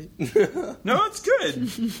 Okay. No, it's good.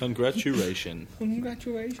 Congratulations.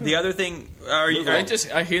 Congratulations. The other thing, are you?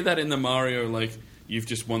 I hear that in the Mario, like you've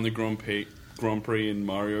just won the Grand Prix in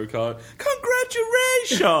Mario Kart.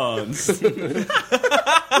 Congratulations! You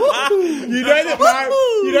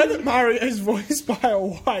know that Mario is voiced by a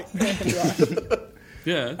white man, right?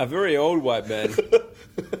 Yeah, A very old white man.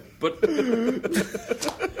 but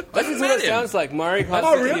That's just what it sounds like. Mario Kart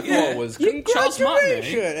Oh, really? 64 Yeah. was Charles Martinet.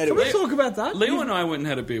 Can we talk about that? Leo and I went and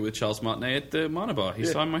had a beer with Charles Martinet at the Mana Bar. He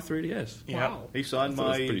signed my 3DS. Wow. He signed I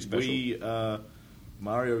thought it was my pretty special. Wii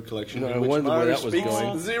Mario collection, No, I in which wondered where Mario that was speaks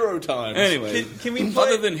going. 0 times. Anyway, Can we play-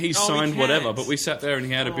 other than he Oh, we signed whatever, can't. but we sat there and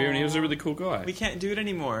he had a beer and he was a really cool guy. We can't do it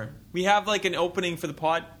anymore. We have like an opening for the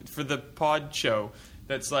pod show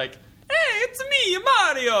that's like, hey, it's me,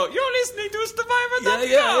 Mario. You're listening to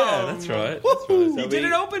Survivor.com. That's right. That's right. He did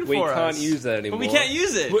it open we for can't us. use that anymore. But we can't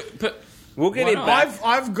use it. But We'll get Why it not? back.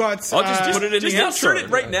 I've got... I'll just put it in Just the insert outro. it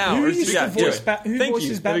right now. Who Or- used yeah, to voice do it. who Thank voices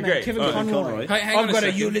you. That'd be Batman? great. Kevin Oh, Conroy. Conroy. Hey, hang on I've a got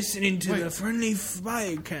second. you listening to the Friendly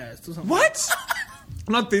Firecast or something. What?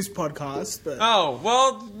 Not this podcast, but... Oh,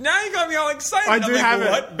 well, now you got me all excited. I I'm do like, have it.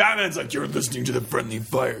 what? Batman's like, you're listening to the Friendly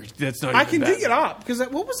Fire. That's not I even can dig Batman. it up, because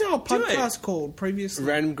what was our it. podcast called previously?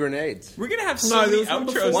 Random grenades. We're going to have so No, there many was one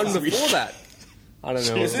outros. before One this week. before that. I don't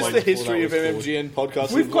know. Is what this one the before history that of was MMGN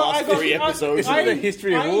podcast? We've the got last 3 episodes. I- the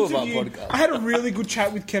history of all of our interviewed- podcasts. I had a really good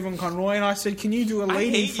chat with Kevin Conroy, and I said, "Can you do a I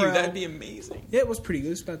leading hate for you. our-" That'd be amazing. Yeah, it was pretty good.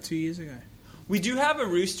 It was about 2 years ago. We do have a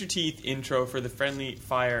Rooster Teeth intro for the Friendly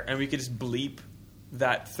Fire, and we could just bleep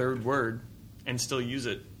that third word and still use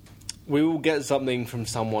it. We will get something from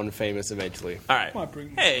someone famous eventually. All right. Might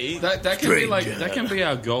bring- Hey, that can be like that can be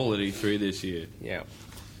our goal at E3 this year. Yeah.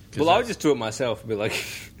 Well, I'll just do it myself and be like,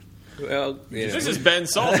 well, you know, this is Ben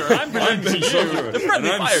Salter. I'm presenting to you the Friendly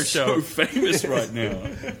And I'm Fire so Show. famous right now.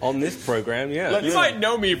 on this program, yeah. You might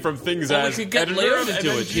know me from things Well, we as could get editor Leo of to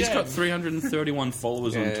do it. He's MMGN. got 331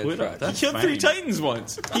 followers Yeah, on that's Twitter. right. He That's killed fame. 3 Titans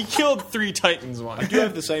once. He killed 3 Titans once. You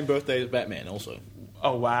have the same birthday as Batman, also.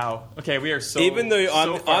 Oh wow. Okay, we are so. Even though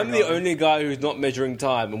so far I'm the gone. only guy who's not measuring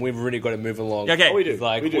time, and we've really got to move along. Okay. Oh, we do.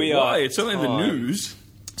 Like We do. we Why? are. It's only the fine. news.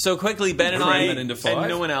 So quickly, Ben and Cram I that into 5. and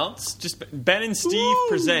no one else. Just Ben and Steve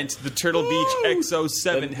present the Turtle Beach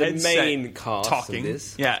XO7 The headset. main cast talking. of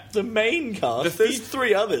this. Yeah. The main cast. The There's fe-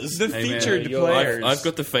 3 others. The Hey, man, featured you're- players. I've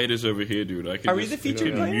got the faders over here, dude. I can Are we just the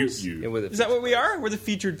featured mute players? Yeah, you. with it. Is that what we are? We're the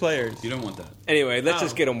featured players. You don't want that. Anyway, let's Oh.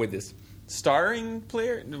 just get on with this. Starring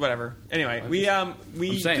player? Whatever. Anyway, we I'm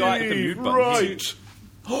saying, got hit the mute button.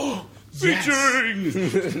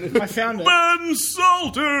 I found it. Ben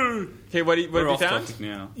Salter. Okay, what have We're you off found? topic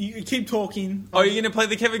now. You keep talking. Oh, you're gonna play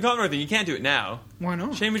the Kevin Conroy thing? You can't do it now. Why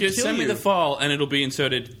not? Shame would Just kill send you. me the file and it'll be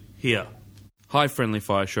inserted here. Hi, Friendly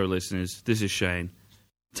Fire Show listeners. This is Shane.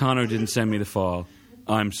 Tano didn't send me the file.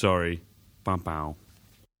 I'm sorry. Bum bow.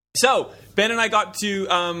 So, Ben and I got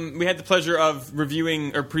to, we had the pleasure of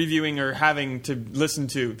reviewing or previewing or having to listen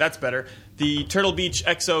to, that's better, the Turtle Beach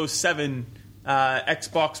XO7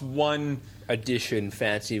 Xbox One. Edition,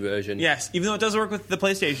 fancy version. Yes, even though it does work with the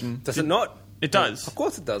PlayStation. Does it not? It does. Of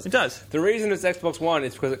course it does. It does. The reason it's Xbox One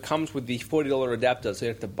is because it comes with the $40 adapter, so you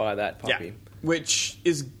have to buy that puppy. Yeah. Which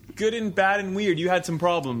is good and bad and weird. You had some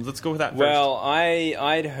problems. Let's go with that first. Well,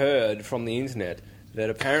 I'd heard from the internet that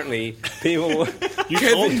apparently people You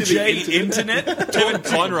talk to the Internet? Kevin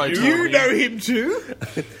Conroy told You me. know him too.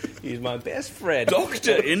 he's my best friend.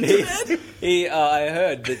 Dr. Internet? I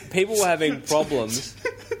heard that people were having problems.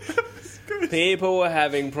 People were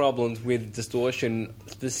having problems with distortion,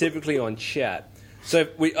 specifically on chat. So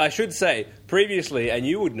I should say previously, and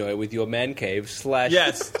you would know with your man cave /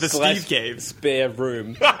 Yes, the slash Steve cave. spare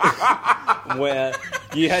room, where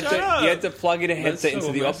you had to plug in a headset so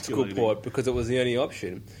into the optical emasculating. port because it was the only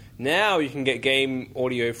option. Now you can get game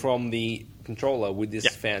audio from the controller with this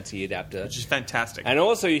Yeah. fancy adapter, Which is fantastic. and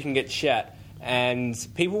also you can get chat. And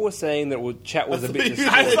people were saying that chat was a bit.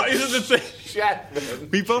 I thought you said the thing. chat.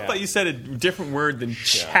 We both thought you said a different word than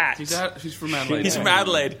chat. She's from Adelaide. He's from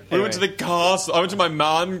Adelaide. We went to the castle. I went to my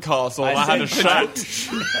man castle. I had a chat.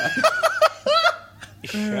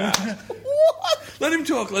 Let him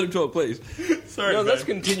talk, please. Sorry, No, Ben. let's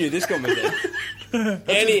continue this conversation.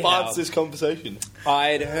 Anyhow, Advance this conversation.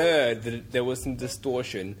 I'd heard that there was some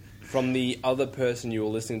distortion from the other person you were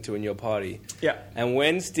listening to in your party. Yeah. And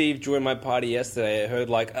when Steve joined my party yesterday, I heard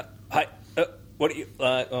like, "Hi, what are you?"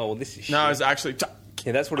 Oh, well, this is No, shit. it was actually.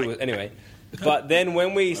 Yeah, that's what it was. Anyway, But then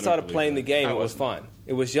when we started believe playing that. the game, it was fine.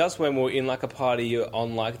 It was just when we were in like a party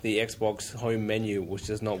on like the Xbox home menu was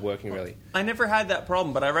just not working really. I never had that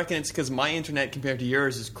problem, but I reckon it's because my internet compared to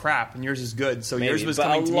yours is crap and yours is good. So yours Maybe. was But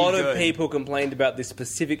coming a to lot me of good. people complained about this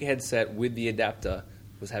specific headset with the adapter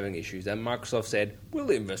was having issues, and Microsoft said, "We'll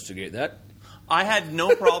investigate that." I had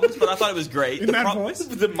no problems, but I thought it was great. In The that prob- voice?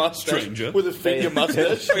 With the mustache. Stranger. With a finger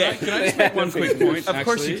mustache. Okay. Can I just make one quick point? Of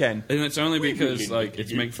course you actually? can. And it's only because like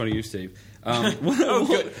it's making fun of you, Steve. Oh,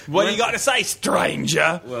 good. What do you got to say,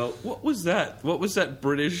 stranger? Well, what was that? What was that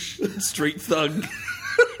British street thug?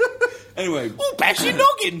 Anyway, Bash your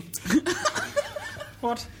noggin.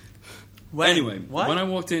 What? anyway, what? when I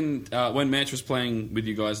walked in, when Match was playing with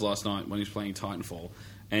you guys last night, when he was playing Titanfall,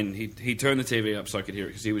 and he turned the TV up so I could hear it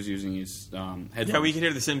because he was using his headphones. Yeah, we can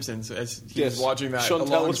hear The Simpsons as he Yes. was watching that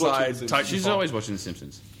Chantal was watching alongside The Simpsons. Titanfall. She's always watching The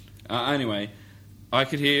Simpsons. Anyway, I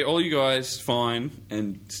could hear all you guys fine,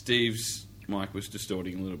 and Steve's mic was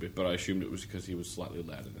distorting a little bit, but I assumed it was because he was slightly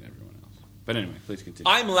louder than everyone else. But anyway, please continue.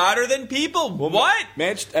 I'm louder than people. what?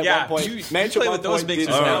 Manch at Yeah, one you point, Manch play at one with those point mixers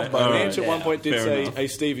did now. say, Manch at one point did Fair say, enough. "Hey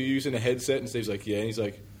Steve, you're using a headset," and Steve's like, "Yeah," and he's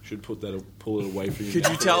like, "Should pull it away from you." Could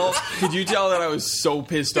you tell? Could you tell that I was so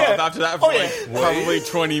pissed Yeah. off after that for Oh, yeah. like probably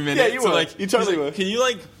 20 minutes? Yeah, you So, were. like, You totally he's like, were. Can you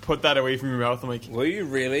like put that away from your mouth? I'm like, Were you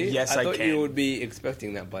really? Yes, I thought can. you would be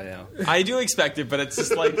expecting that by now. I do expect it, but it's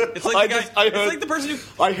just like it's like the guy, it's like the person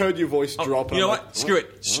who. I heard your voice drop. You and know I'm what? like, Screw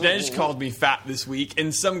it. Snedge called me fat this week,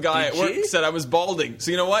 and some guy Did at work she? said I was balding. So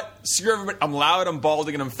you know what? Screw everybody. I'm loud, I'm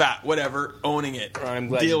balding, and I'm fat. Whatever. Owning it. I'm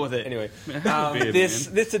glad Deal you- with it. Anyway, Beard, this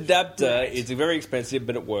man. this adapter is very expensive,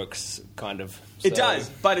 but it works kind of. It So- does,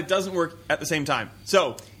 but it doesn't work at the same time.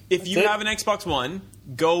 So if you That's it. have an Xbox One,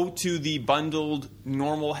 go to the bundled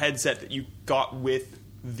normal headset that you got with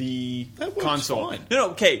the That works console. fine. No,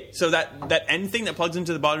 okay. So that end thing that plugs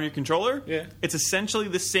into the bottom of your controller, Yeah. it's essentially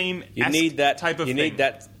the same. You need that type of You thing. need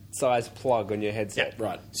that size plug on your Yeah, headset.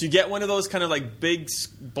 Right. So you get one of those kind of like big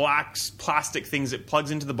black plastic things that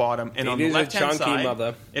plugs into the bottom, and It on is the a left hand chunky side,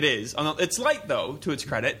 mother. it is. It's light though, to its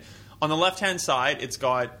credit. On the left hand side, it's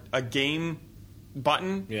got a game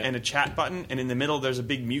button Yeah. and a chat button, and in the middle there's a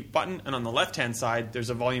big mute button, and on the left hand side there's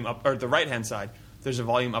a volume up, or the right hand side there's a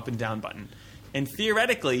volume up and down button. And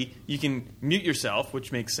theoretically, you can mute yourself,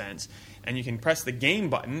 which makes sense, and you can press the game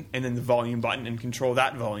button and then the volume button and control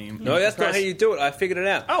that volume. No, that's not how you do it. I figured it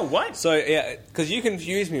out. Oh, what? So yeah, because you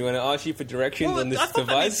confused me when I asked you for directions Well, on this I thought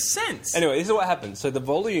that made device. sense. Anyway, this is what happened. So the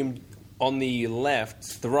volume on the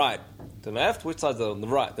left, the right, the left. Which side's on the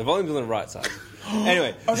right? The volume's on the right side.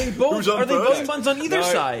 Anyway, Are they both? Who's on Are they first? both buttons on either no,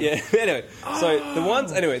 side? Yeah. Anyway, so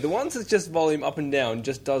the ones that's just volume up and down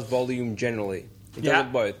just does volume generally. It Yeah. does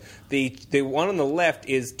it both. The one on the left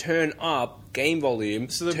is turn up game volume,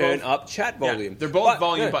 So they're turn both- up chat Yeah, volume. they're both But-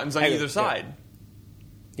 volume no, buttons on hang either yeah. side.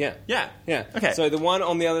 Yeah. Yeah. Yeah. Okay. So the one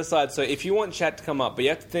on the other side. So if you want chat to come up, but you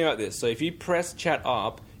have to think about this. So if you press chat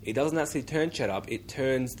up, it doesn't actually turn chat up. It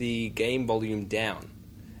turns the game volume down.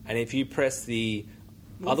 And if you press the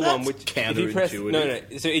other one, that's which if you press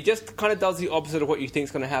counterintuitive. no, so it just kind of does the opposite of what you think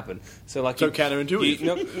is going to happen. So like So counterintuitive.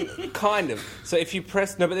 no, kind of. So if you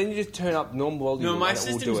press no, but then you just turn up normal volume. No, my and it will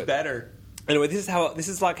do system's it. better. Anyway, this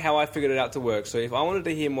is like how I figured it out to work. So if I wanted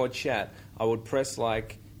to hear more chat, I would press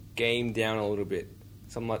like game down a little bit.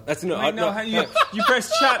 Something like that's no. I know no, how you no. you press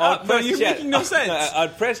chat I'd up. No, press you're chat. making no sense.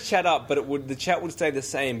 I'd press chat up, but the chat would stay the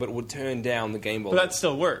same, but it would turn down the game volume. But that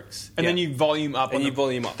still works. And Yeah. then you volume up. And on you the-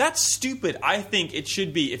 volume up. That's stupid. I think it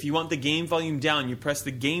should be if you want the game volume down, you press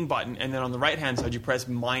the game button, and then on the right hand side you press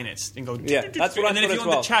minus and go. Yeah, that's what I And then if thought you as want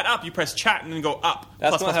well. the chat up, you press chat and then go up.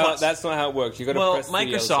 That's plus, not plus, how plus. that's not how it works. You got to Well, press the other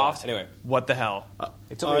Microsoft. side. Anyway, What the hell?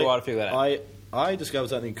 it took me a while to figure that out. I discovered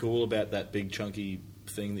something cool about that big chunky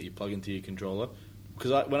thing that you plug into your controller.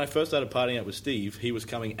 Because when I first started partying out with Steve, he was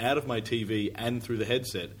coming out of my TV and through the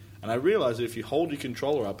headset. And I realized that if you hold your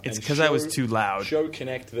controller up, It's and 'cause I was show- too loud. Show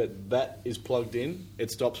Connect that is plugged in, it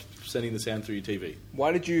stops sending the sound through your TV.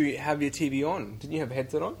 Why did you have your TV on? Didn't you have a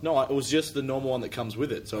headset on? No, it was just the normal one that comes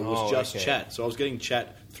with it. So it was Oh, just okay. chat. So I was getting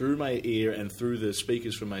chat through my ear and through the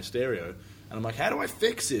speakers from my stereo. And I'm like, how do I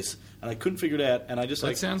fix this? And I couldn't figure it out. And I just That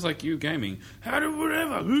like sounds like you gaming. How do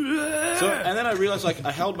whatever? So, and then I realized, like,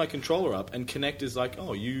 I held my controller up, and Connect is like,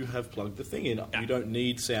 oh, you have plugged the thing in. You don't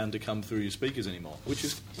need sound to come through your speakers anymore, which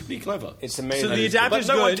is pretty clever. It's So amazing. the adapter's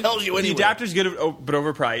But no one good. tells you The anyway. adapter's good, but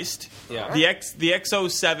overpriced. Yeah. The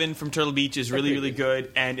XO7 from Turtle Beach is really, really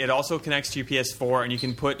good, and it also connects to your PS4, and you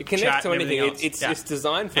can put It connects chat to and anything. everything else. It's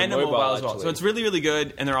designed for and mobile, as well. actually. So it's really, really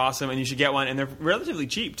good, and they're awesome, and you should get one, and they're relatively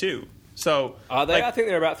cheap too. So Are they? like, I think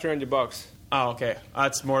they're about $300. Oh, okay.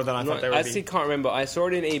 That's more than I thought they I would actually be. can't remember. I saw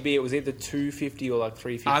it in EB. It was either 250 or like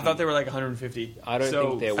 350. I thought they were like 150. I don't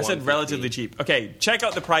think they're I said 150. relatively cheap. Okay, check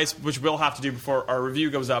out the price, which we'll have to do before our review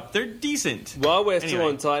goes up. They're decent. While we're still Anyway.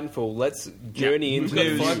 on Titanfall, let's journey into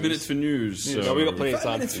We've got the 5 minutes for news. So No, we've got plenty of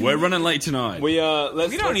time. We're running late tonight. We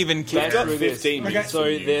let's We don't even bash care. through this. 15 minutes So for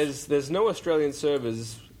news. there's no Australian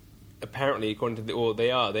servers. Apparently, according to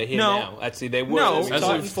they're here No. now. Actually, they were. No. As of-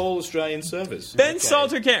 Titanfall Australian servers. Ben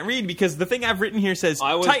Salter can't read because the thing I've written here says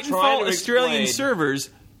I was trying Titanfall to Australian explain. servers,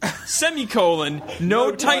 semicolon,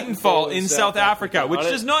 no Titanfall in South Africa, which I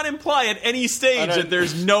don't- does not imply at any stage don't- that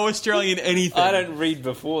there's no Australian anything. I don't read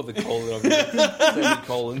before the colon.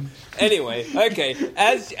 Semicolon. Anyway, okay.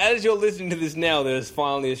 As you're listening to this now, there's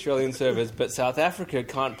finally Australian servers, but South Africa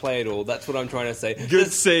can't play it all. That's what I'm trying to say.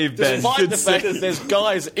 Good save, Ben. Despite Good the save. fact that there's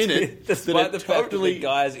guys in it that Despite are the fact that totally. the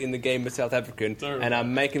guys in the game are South African, and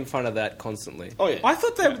I'm making fun of that constantly. Oh yeah. I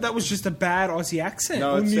thought that was just a bad Aussie accent.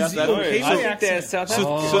 No, or it's New South Zealand African. Kiwi I think they're accent. South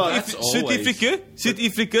African. So that's South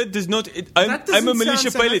Africa does not. I'm That a doesn't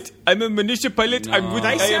militia sound pilot. I'm a militia pilot. I'm with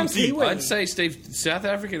They sound IMC. Kiwi. I'd say, Steve, South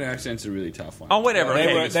African accent's a really tough one. Oh, whatever. They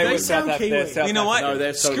okay. were They South sound African. Kiwi. You know what? No,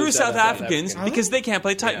 they're Screw totally South South Africans African. because they can't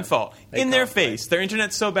play Titanfall. They In their can't play. face. Their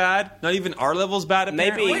internet's so bad. Not even our level's bad,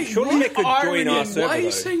 apparently. Maybe surely they could join our server. Why are you though.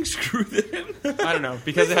 saying screw them? I don't know.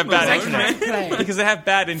 Because they have bad internet. Because they have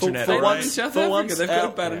bad internet. For all once, right? South for Africa, once, they've got our,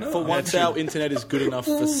 it bad enough. for once our internet is good enough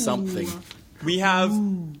for something. We have,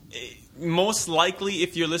 most likely,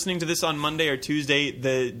 if you're listening to this on Monday or Tuesday,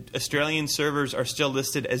 the Australian servers are still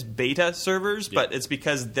listed as beta servers, but it's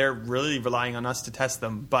because they're really relying on us to test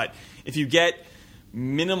them. But if you get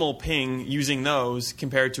minimal ping using those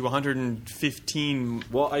compared to 115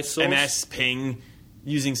 Well, I saw MS ping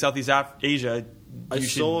using Southeast Asia, I you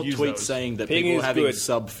saw should use tweets those. saying that Ping people is are having good.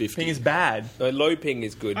 sub 50. Ping is bad. Low ping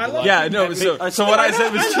is good. I like Yeah, ping. no. So what I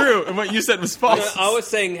said was true, and what you said was false. I was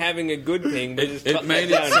saying having a good ping, but just It cut made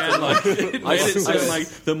that it down. sound like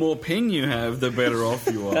the more ping you have, the better off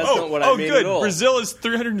you are. That's not what I oh, mean good. at all. Brazil is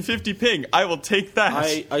 350 ping. I will take that.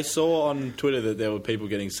 I saw on Twitter that there were people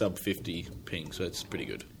getting sub 50 ping, so it's pretty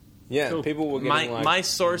good. Yeah, people were getting my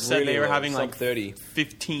source said they were having sub like 30.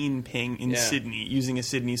 15 ping in Yeah. Sydney using a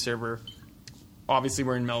Sydney server. Obviously,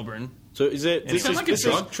 we're in Melbourne. So is it? This sounds is like a this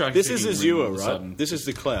drug is, trafficking this is ring all Azure, of a right? sudden. This is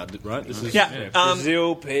the cloud, right? This is Yeah.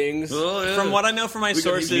 Brazil pings. From what I know from my We got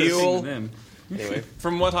sources, Mule. Them. Anyway,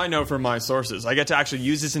 from what I know from my sources, I get to actually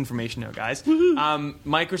use this information now, guys.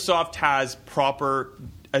 Microsoft has proper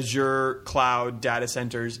Azure cloud data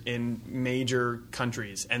centers in major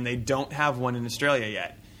countries, and they don't have one in Australia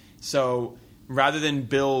yet. So rather than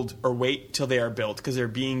build or wait till they are built, because they're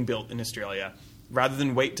being built in Australia, rather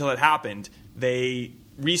than wait till it happened, they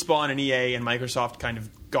Respawn and EA and Microsoft kind of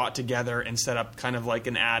got together and set up kind of like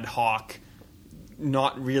an ad hoc,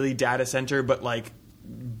 not really data center, but like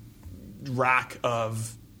rack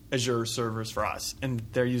of Azure servers for us, and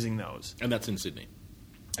they're using those. and that's in Sydney.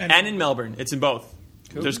 And in Melbourne, it's in both.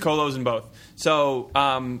 There's colos in both, so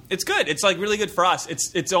it's good. It's like really good for us.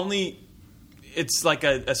 It's like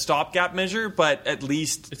a stopgap measure, but at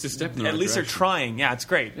least It's a step in the At right least they're direction. trying. Yeah, it's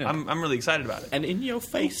great. Yeah. I'm really excited about it. And in your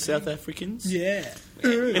face, South Africans. Yeah.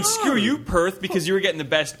 And screw you, Perth, because you were getting the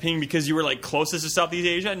best ping because you were like closest to Southeast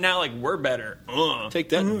Asia. Now, like we're better. Take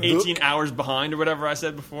that. 18 hours behind or whatever I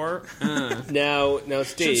said before. now, Should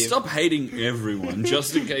Steve. stop hating everyone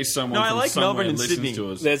just in case someone No, I from like somewhere Melbourne and listens Sydney.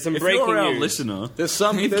 to us. There's some if breaking you're our news. listener, There's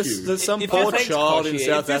some thank you. there's some If poor you're- child in if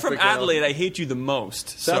South If you're Africa. from Adelaide, I hate you the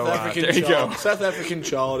most. South so, African there you child. go. South African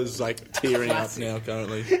child is like tearing up now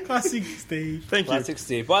currently. Classic Steve. Thank you. Classic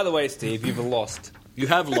Steve. By the way, Steve, you've lost. You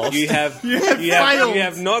have lost. You have failed. you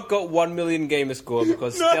have not got 1 million gamer score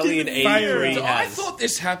because Not Stellian even 83 failed. I has. thought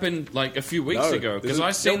this happened like a few weeks No, ago this because is-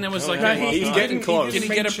 I seen there was like No, a, he's getting close. Did he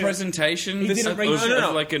get a Mention- presentation? He didn't of- reach- of No, no,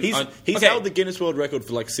 no. like an, He's Okay. held the Guinness World Record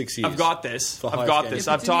for like 6 years. I've got this. For I've highest got game. this.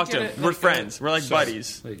 Yeah, but I've did he talked to get him. it We're like friends. We're like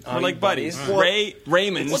buddies. We're like buddies. buddies?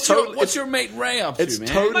 Raymond. what's your mate Ray up to, It's man?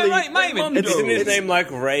 totally. My Isn't his name like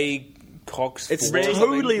Ray Cox? It's Ford or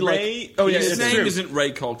totally something? like. Ray. Oh yeah, His it's name true. isn't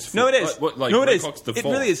Ray Cox. No, it is. What, like no, it Ray is. Cox the It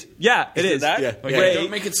Fourth. really is. Yeah, it Is it is. that? Yeah. Like, Ray-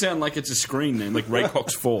 don't make it sound like it's a screen name, like Ray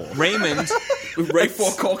Cox 4. Raymond. Ray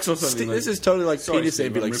 4 Cox or something. This like- is totally like Sorry, Peter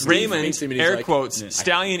saying, be Steve, like I'm Steve Raymond, meets him and he's air like, quotes, yeah.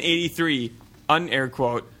 Stallion 83, unair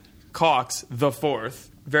quote, Cox the fourth.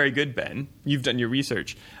 Very good, Ben. You've done your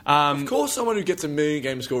research. Of course, someone who gets a million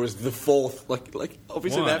game score is the fourth. Like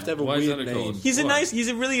obviously Why? they have to have a Why is weird that a name. cause? He's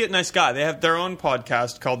a really nice guy. They have their own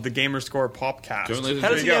podcast called the Gamerscore Popcast. Don't let it How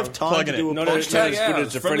does There he you have time Plugging to do a it. Not as podcast? good Hashtag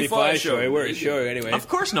as the Friendly Friendly Fire Fire show. Show. We're a show anyway. Of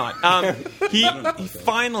course not. He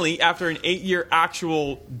finally, after an 8-year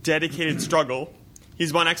actual dedicated struggle,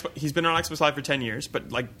 He's been on Xbox Live for 10 years,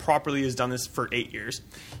 but like properly has done this for 8 years.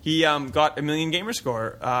 He got a million gamer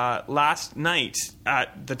score last night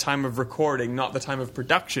at the time of recording, not the time of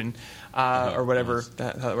production, or whatever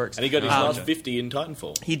how that works. And he got his last 50 in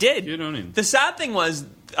Titanfall. He did. Good on him. The sad thing was,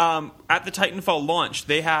 at the Titanfall launch,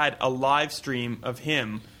 they had a live stream of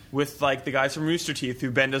him with like the guys from Rooster Teeth,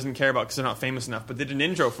 who Ben doesn't care about because they're not famous enough, but they did an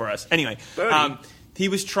intro for us. Anyway, he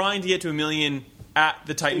was trying to get to a million at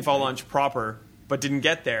the Titanfall launch proper, but didn't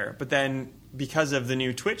get there. But then, because of the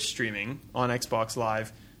new Twitch streaming on Xbox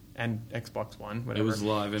Live and Xbox One, whatever, It was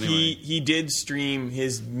live anyway. he did stream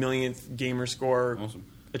his millionth gamer score Awesome.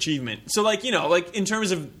 achievement. So, like, you know, like in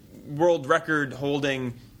terms of world record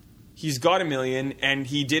holding, he's got a million, and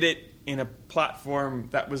he did it in a platform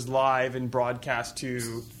that was live and broadcast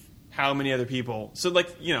to how many other people. So, like,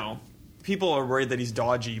 you know, people are worried that he's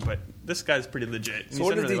dodgy, but this guy's pretty legit. and So he's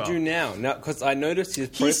what done does he really do well. now? Because I noticed his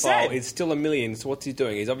He profile said- is still a million. So what's he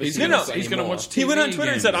doing? He's obviously No, not He's going to anymore. watch TV He went on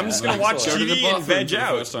Twitter and said, again. I'm just going to watch Go to the TV and bathroom veg for the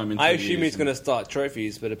out. first time in I 2 assume years. he's going to start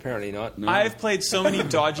trophies, but apparently not. No. I've played so many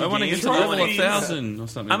dodgy I want to games. get to and I level want 1,000 or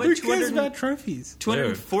something. I'm a Who cares 200 about trophies?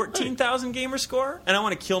 214,000 gamer score, and I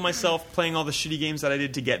want to kill myself playing all the shitty games that I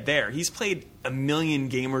did to get there. He's played a million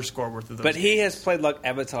gamer score worth of those. But he games. has played like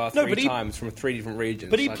Avatar No, three but he- times from 3 different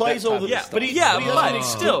regions. But he Like, plays that all type the- of Yeah, stuff. but he yeah, doesn't but ex-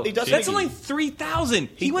 still, he doesn't that's ex- only 3,000.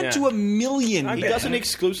 He went Yeah. to a million. He doesn't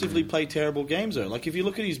exclusively play terrible games though. Like if you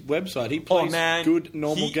look at his website, he Oh plays man, good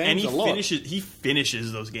normal he, games and he a lot.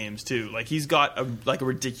 finishes those games too. Like he's got a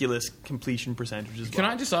ridiculous completion percentage as well. Can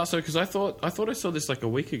I just ask though? Because I thought I saw this like a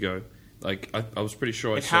week ago. Like I was pretty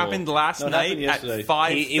sure It I saw. happened last No, it night happened at yesterday.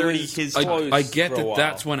 5:30. He was His close. I get for a that while.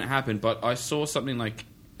 that's when it happened, but I saw something like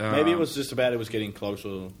Maybe it was just about it was getting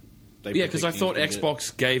closer. yeah, because I thought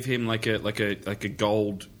Xbox gave him like a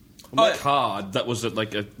gold Oh, card that was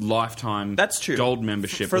like a lifetime. That's true. Gold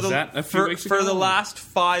membership. For was the, that a few for, weeks ago? for the last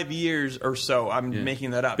 5 years or so, I'm Yeah.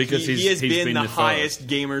 making that up. Because he he's has been been the the first. highest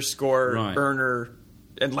gamer score Right. earner,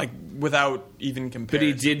 and like without even But comparison.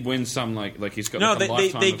 he did win some like he's got. No, like, a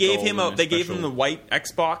lifetime they of gave gold him and they gave special- him the white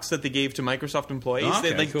Xbox that they gave to Microsoft employees. Oh,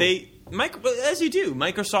 okay, cool. As you do,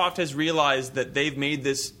 Microsoft has realized that they've made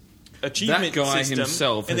this achievement That guy system,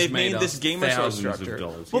 himself and has they've made made this us gamer score thousands of structure.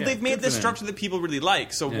 dollars. Well, Yeah, they've made good this for them. structure that people really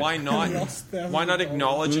like. So Yeah. why not? Lost thousands Why not of dollars.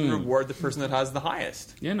 acknowledge and reward the person that has the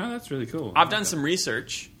highest? Yeah, no, that's really cool. I've done some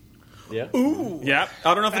research. Yeah. Yeah,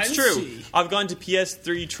 I don't know if it's true. Fancy. I've gone to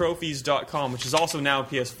PS3trophies.com, which is also now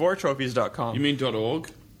PS4trophies.com. You mean .org?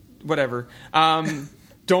 Whatever.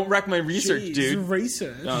 Don't wreck my research, Jeez, dude.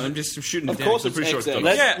 Research. No, I'm just shooting. Of it down, course 'cause I'm it's pretty sure it's XM.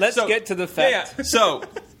 .org. Let's get to the fact. Yeah. So,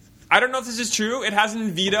 I don't know if this is true. It hasn't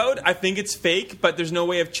been vetoed. I think it's fake, but there's no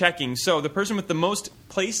way of checking. So, the person with the most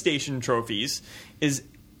PlayStation trophies is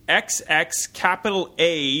XX capital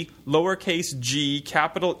A lowercase g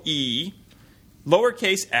capital E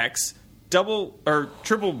lowercase x double or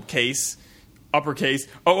triple case uppercase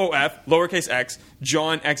OOF lowercase x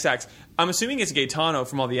John XX. I'm assuming it's Gaetano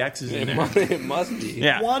from all the X's in there. It must be.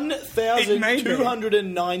 Yeah.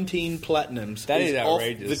 1,219 platinums. That is off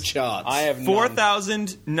outrageous. the charts. I have none.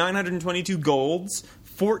 4,922 golds,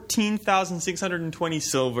 14,620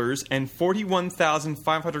 silvers, and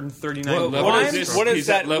 41,539 What level bronze. is this? What is He's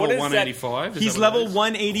that- at level what is that- 185. He's level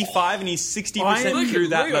 185 and he's 60% Look through at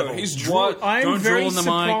that Leo. level. He's What? I am Don't very draw on the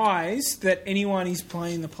mic. surprised that anyone is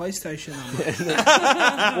playing the PlayStation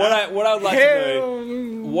on. What I would like to know.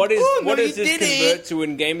 What is Oh, what no, does you this did it. convert to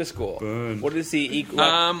in gamer score? What is he equal?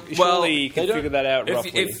 well, surely you can they don't- figure that out If,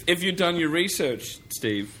 roughly. if you've done your research,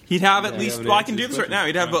 Steve. He'd have at least, have well, I an can do answer this right now.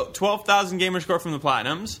 He'd have question. about 12,000 gamer score from the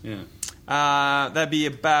platinums. Yeah. That'd be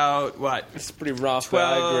about, what? It's pretty rough, but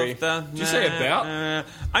I agree. 12. Did you say about?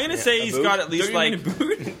 I'm going to say he's got at least Don't you like mean a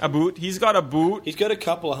boot? a boot. He's got a boot. He's got a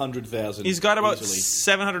couple of 100,000. He's got about easily.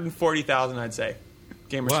 740,000, I'd say.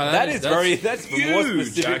 Gamer score. That is that's very that's more huge,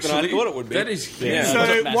 specific than I actually. thought it would be. That is Yeah. So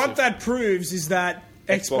massive. what that proves is that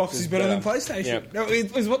Xbox is better than PlayStation. Yep. No,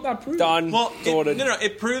 it is what that proves. Done. Well, sorted.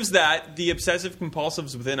 it proves that the obsessive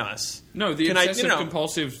compulsives within us. No, the Can I- obsessive you know-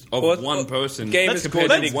 compulsive of Well, one person. Gamer Let's- score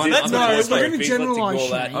let's- didn't one exist let's- before no, we're trophies. gonna Let's generalize ignore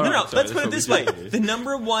shit. that. No, All no, right, sorry, let's put that's it what this we way. did. The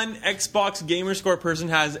number one Xbox gamer score person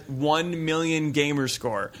has 1 million gamer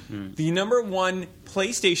score. The number one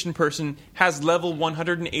PlayStation person has level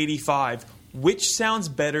 185. Which sounds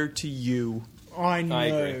better to you? I know.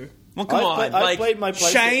 agree. Well, come on. I've like, played my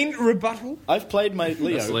PlayStation. Shane, rebuttal. I've played my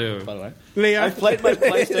Leo. That's Leo. By the way, Leo. I've played my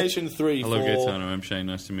PlayStation 3 Hello, for Gaetano. I'm Shane.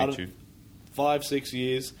 Nice to I meet don't- you. 5-6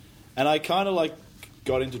 years, and I kind of like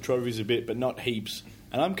got into trophies a bit, but not heaps.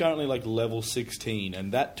 And I'm currently like level 16,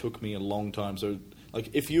 and that took me a long time. So, like,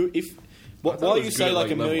 if thought While it you was say good at, like a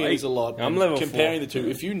level million 8. is a lot, I'm and level comparing 4. the two,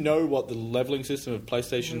 if you know what the leveling system of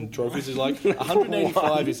PlayStation trophies is like,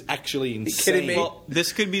 185 is actually insane. kidding me? Well,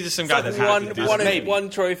 this could be just some guy that hacked it. One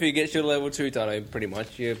trophy gets you level 2 title, pretty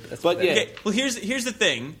much. Yeah, that's But fair. yeah. Okay, well, here's the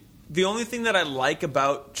thing. The only thing that I like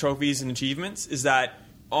about trophies and achievements is that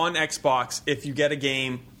on Xbox, if you get a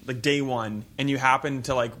game like day one and you happen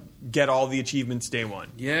to like get all the achievements day one,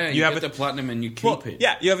 Yeah, you have get a, the platinum and you keep well, it.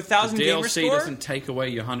 Yeah, you have 1,000 The gamer DLC score. doesn't take away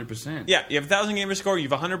your 100%. Yeah, you have 1,000 gamer score.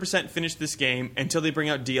 You've 100% finished this game until they bring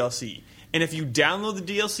out DLC. And if you download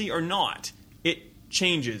the DLC or not, it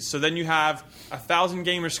changes. So then you have 1,000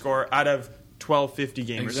 gamer score out of 1,250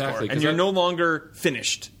 gamer Exactly, score, 'cause and you're that- no longer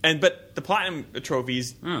finished. But the platinum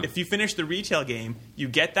trophies, Hmm. if you finish the retail game, you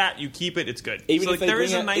get that, you keep it, it's good. Even so, if like, there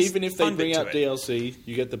is a nice even if they fun bit bring to out it. DLC,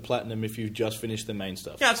 you get the platinum if you just finish the main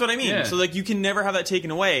stuff. Yeah, that's what I mean. Yeah. So like you can never have that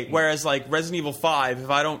taken away. Whereas like Resident Evil 5,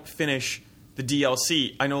 if I don't finish the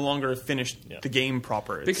DLC, I no longer have finished the game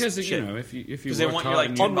proper. It's Because shit. you know, if you 'Cause they work want you, hard like,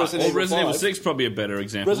 and $10 or Resident Resident Evil Evil 5. 6 probably a better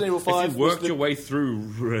example. Resident Evil 5 if you was worked the- your way through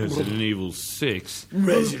Resident Evil 6,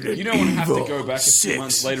 you don't want to have to go back a few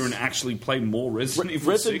months later and actually play more Resident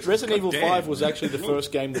Evil 6. Resident Evil God damn. 5 was actually the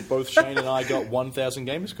first game that both Shane and I got 1,000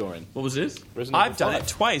 gamer score in. What was this? Resident I've Evil done 5. it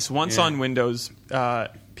twice. Once Yeah. on Windows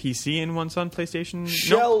PC and once on PlayStation.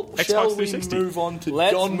 Shall Xbox we 360. move on to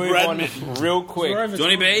Let's Don move Bradman? on real quick. We're over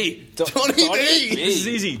Johnny time. B. Johnny This is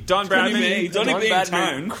easy. Don Bradman, Johnny B in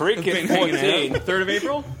town. Cricket Been hanging 14. 3rd of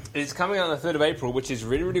April. It's coming out on the 3rd of April, which is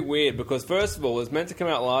really, really weird because, first of all, it was meant to come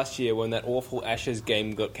out last year when that awful Ashes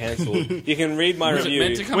game got cancelled. You can read my Was it review.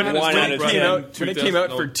 meant to come When out it, One when out it of came 10. out, when it came out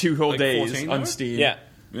for 2 whole like days 14 on though? Steam. Yeah.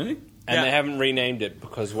 Really? And Yeah. they haven't renamed it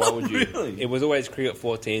because why would you? Really? It was always Cricket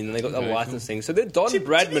 14, and they got the Okay, licensing. So the Don To be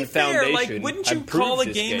Bradman fair, Foundation. like, wouldn't you approved call a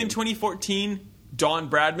this game in 2014 Don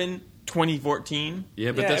Bradman 2014?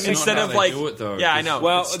 Yeah, but Yeah, that's I mean, not instead how of they like, do it, though. yeah, I know.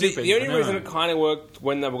 Well, It's the stupid. only I know. reason it kind of worked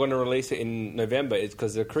when they were going to release it in November is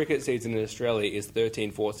because the cricket season in Australia is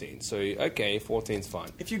 13-14. So, okay, 14's fine.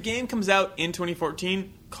 If your game comes out in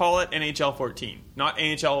 2014, call it NHL 14, not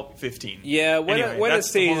NHL 15. Yeah, when Anyway, when a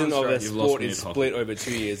that's the whole season of a story. You've lost sport me is at hockey. split over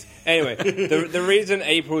 2 years. Anyway, the reason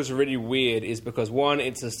April is really weird is because, one,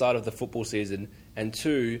 it's the start of the football season, and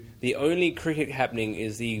two, the only cricket happening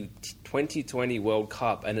is the 2020 World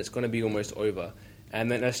Cup, and it's going to be almost over. And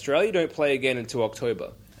then Australia don't play again until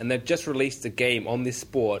October, and they've just released a game on this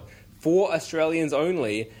sport for Australians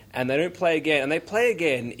only, and they don't play again, and they play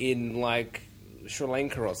again in, like, Sri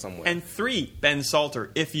Lanka or somewhere. And 3, Ben Salter,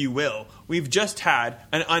 if you will. We've just had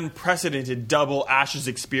an unprecedented double Ashes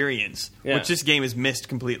experience, Yeah. which this game has missed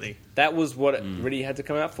completely. That was what it really had to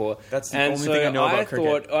come out for. That's the and only so thing I know about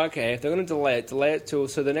thought, cricket. okay, if they're going to delay it till,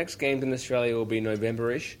 so the next games in Australia will be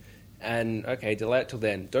November-ish, and okay, delay it till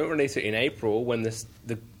then. Don't release it in April when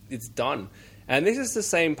it's done. And this is the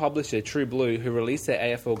same publisher, True Blue, who release their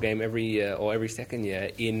AFL game every year or every second year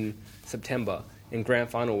in September in Grand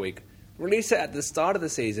Final week. Release it at the start of the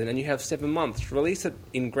season, and you have 7 months. Release it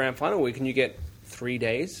in Grand Final week, and you get 3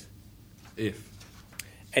 days. If.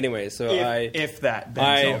 Anyway, so If that, Ben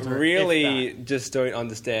I Salter, really if that. just don't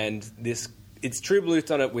understand this. It's True Blue's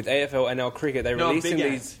done it with AFL and now cricket. They're No, releasing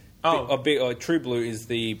Big these. Ants. True Blue is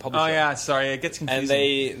the publisher. Oh yeah, sorry, it gets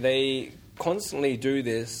confusing. and they constantly do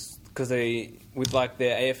this because they with like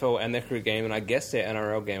their AFL and their cricket game, and I guess their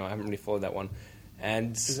NRL game. I haven't really followed that one.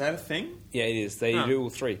 And is that a thing? yeah, it is. They Huh. do all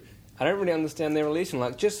three. I don't really understand their releasing.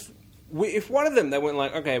 Like, if one of them, they went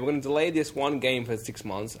like, okay, we're going to delay this one game for 6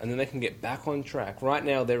 months, and then they can get back on track. Right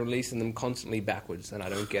now, they're releasing them constantly backwards, and I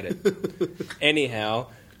don't get it. Anyhow,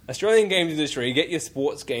 Australian games industry, get your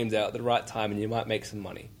sports games out at the right time, and you might make some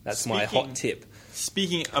money. That's my Speaking- hot tip.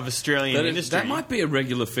 Speaking of Australian industry, That might be a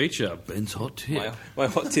regular feature. Ben's hot tip. My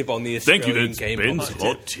hot tip on the Australian game.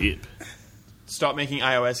 tip. stop making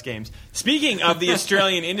iOS games. Speaking of the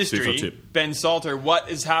Australian industry, FIFA tip. Ben Salter, what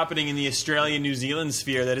is happening in the Australian-New Zealand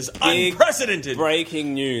sphere that is Big unprecedented?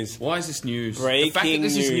 Breaking news. Why is this news? Breaking the fact that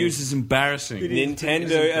this is news. news is embarrassing. Nintendo It's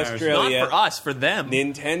embarrassing. Australia. Not for us, for them.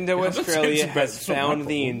 Nintendo I'm not saying Australia it's has bad for found Michael.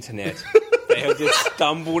 the internet. They have just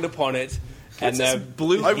stumbled upon it, and they've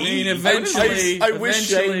Blue I mean, eventually, I wish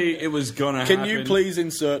eventually it was gonna Can happen. you please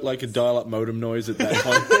insert like a dial-up modem noise at that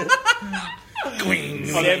point?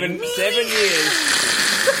 7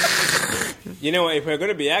 years. You know what? If we're going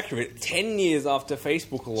to be accurate, 10 years after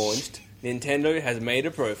Facebook launched, Nintendo has made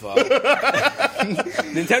a profile.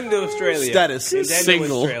 Nintendo Australia. Status. Nintendo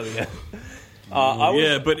Single. Australia. I was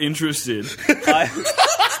Yeah, but interested.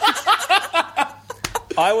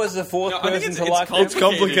 I was the fourth No, I think person to like it. It's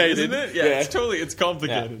complicated. isn't it? Yeah, it's totally it's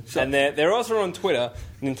complicated. And they're also on Twitter,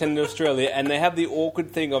 Nintendo Australia, and they have the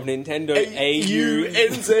awkward thing of Nintendo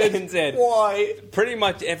AUNZ. Why? Pretty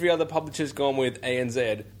much every other publisher's gone with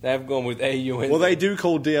ANZ. They have gone with AUNZ. Well, they do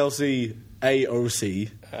call DLC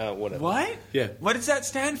AOC, whatever. What? Yeah. What does that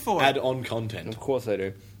stand for? add-on content. Of course they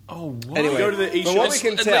do. Oh, what? Anyway, Go to the from what we eShop.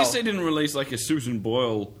 can At tell, least they didn't release like a Susan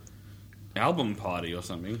Boyle album party or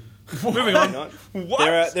something. Moving on. not.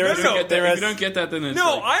 What? There are If you don't get that- there if are- you don't get that, then it's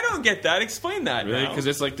No, like, I don't get that. Explain that. really now. because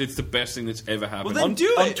it's like it's the best thing that's ever happened. Well, then do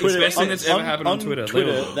it. Twitter, It's the best thing that's ever happened on Twitter.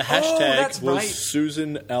 Twitter, Literally. the hashtag that's was right.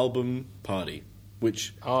 Susan Album Party,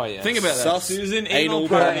 which Oh yeah. Think about that. sus Susan anal anal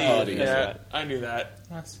party. party. That's Yeah, right. I knew that.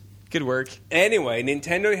 Nice. Good work. Anyway,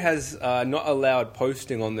 Nintendo has not allowed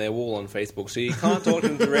posting on their wall on Facebook, so you can't talk to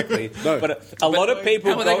them directly. No. But a lot of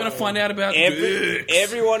people. How are they going to find out about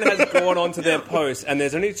Everyone has gone onto their posts, and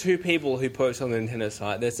there's only two people who post on the Nintendo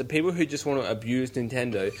site. There's the people who just want to abuse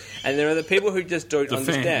Nintendo, and there are the people who just don't The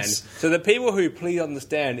understand. fans. So the people who please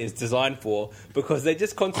understand is designed for, because they're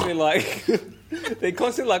just constantly like. They're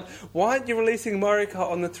constantly like, why aren't you releasing Mario Kart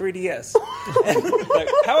on the 3DS? And, like,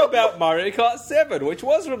 how about Mario Kart 7, which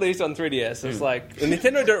was released on 3DS? It's like, and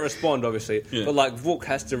Nintendo don't respond, obviously, Yeah. but like Vuk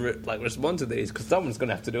has to respond to these because someone's going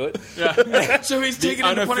to have to do it. So he's taking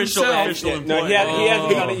it upon unofficial himself. official Yeah, no, employee. he hasn't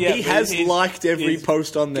done it yet. He but has he's- liked every he's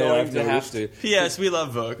post on there. going I've to have noticed. to. P.S. We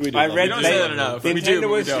love Vogue. We do I love read it. don't say that enough. We do, but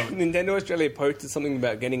we don't. Nintendo Australia posted something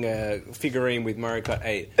about getting a figurine with Mario Kart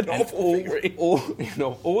 8. An awful figurine.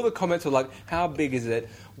 All the comments were like, how big is it?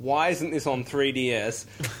 Why isn't this on 3DS?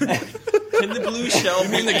 In the blue shelf.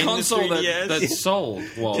 I mean, the in console 3DS. that sold.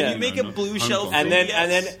 Well, Can you make a blue shelf And then,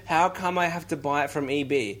 Yes. how come I have to buy it from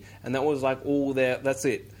EB? And that was like all there. That's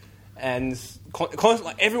it. And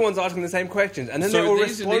constantly, everyone's asking the same questions, and then So they're all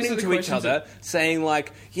these are responding the to each questions other, saying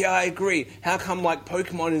like, "Yeah, I agree. How come like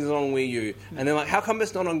Pokemon is on Wii U?" And they're like, "How come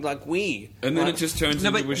it's not on like Wii?" And then Like, it just turns No,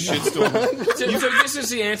 into but- a shitstorm. so this is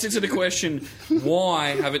the answer to the question: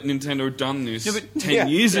 why haven't Nintendo done this 10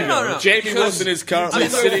 years ago? No. Jamie Because Wilson is currently Nintendo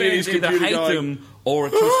sitting at his fans either computer hate going, them or are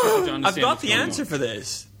too stupid to understand. I've got what's the going answer on. for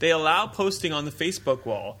this. They allow posting on the Facebook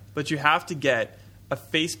wall, but you have to get a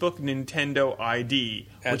Facebook Nintendo ID,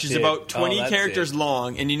 That's which is it. about 20 that's characters it.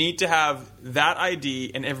 long, and you need to have that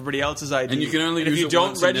ID and everybody else's ID. And you can only if use you it don't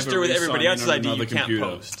once and register never with everybody re-sign in else's on ID, you another can't computer.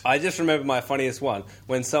 post. I just remember my funniest one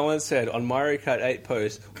when someone said on Mario Kart 8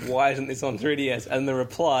 post, "Why isn't this on 3DS?" And the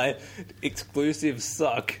reply, "Exclusives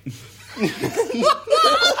suck."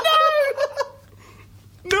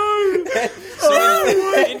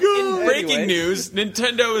 In breaking Anyway. news,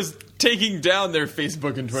 Nintendo is taking down their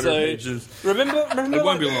Facebook and Twitter So, pages. remember, It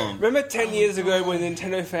won't be long. Remember 10 years ago when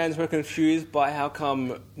Nintendo fans were confused by how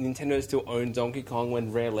come Nintendo still owned Donkey Kong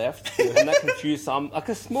when Rare left? And that confused some, like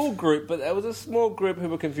a small group, but there was a small group who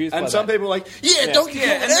were confused by and some that. people were like, yeah, Donkey Kong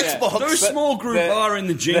Yeah, and and- Xbox. Those But small group the- are in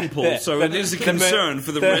the gene pool, so it is a concern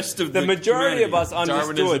for the rest of the majority of humanity. us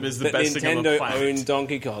understood Darwinism is the that best thing on the Nintendo planet. owned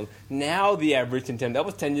Donkey Kong. Now the average Nintendo, that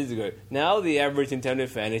was 10 years ago, now the average Nintendo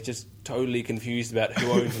fan is just totally confused about who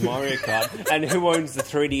owns Mario Kart and who owns the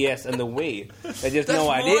 3DS and the Wii. They just no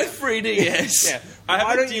idea. My 3DS. Yeah. I have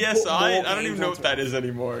Why a don't you put DSi. more I don't even games know on what that is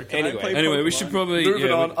anymore. Can Anyway. I play Anyway, we Pokemon? should probably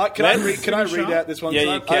Moving on. Can I Let's read out this one? Yeah,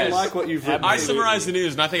 time? you can. I like what you've written. I summarize the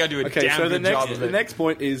news, and I think I do a Okay, damn so good job of the it. next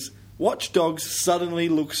point is Watch Dogs suddenly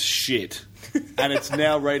looks shit, and it's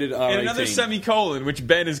now rated R18. And another semicolon, which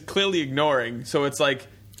Ben is clearly ignoring. So it's like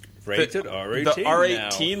Rated the R18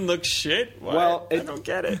 R18 looks shit. Why? Well, I don't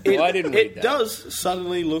get it. Well, I didn't read It that. does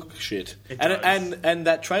suddenly look shit, It and does. and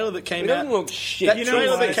that trailer that came It out. doesn't look shit. That You know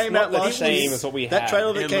trailer what? that It's came not out the last same year. as what we That had.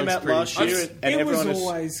 trailer that It came looks out pretty last shit. year, and It everyone was is-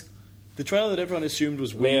 always. the trailer that everyone assumed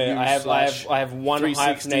was Wii Yeah, U I slash have one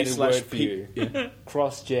 360 hyphenated slash word for you. Yeah.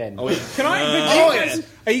 Cross-gen. Oh, yeah. Can I?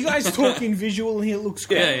 Are you guys talking visual here? It looks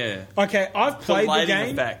great. Yeah. Okay, I've played the lighting game,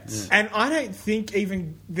 effects. and I don't think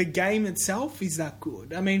even the game itself is that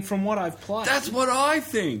good. I mean, from what I've played, That's what I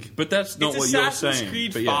think, but that's not It's what Assassin's you're saying.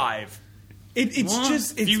 Creed But yeah. 5 it's What?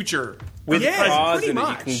 just it's future. With Yeah, cars pretty in it, you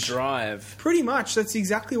much. can drive. pretty much that's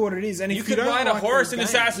exactly what it is. And You if could don't ride a like horse those in games-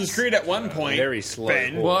 Assassin's Creed at one point. Very slow.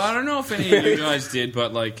 Ben. Well, I don't know if any of you guys did,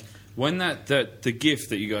 but like when the GIF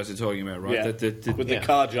that you guys are talking about, right? Yeah. The- with yeah. the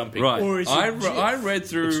car jumping. Right, Or is it I GIF? read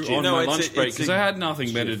through GIF. on No, my it's lunch a- break it's because a- I had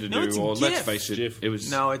nothing better to No, do. it's Or let's GIF. face it, GIF. it was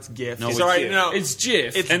No, it's GIF. No, it's Sorry, GIF. no. it's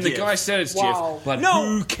GIF, It's and the GIF. guy said it's Wow. GIF, but No.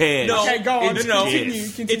 who cares? No. Okay, go on. It's no. Continue.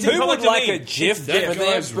 It's continue. in Who public would like domain. a GIF It's for GIF.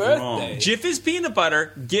 their guy's birthday? wrong. GIF is peanut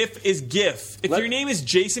butter. GIF is GIF. If your name is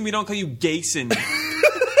Jason, we don't call you Gason.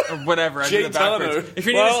 Or whatever. I did it backwards. Tano. If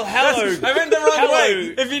your Well, name is, hello. I meant the wrong Hello.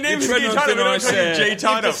 way. If your name is tried Jay not Tano, to we know I don't call you said- Jay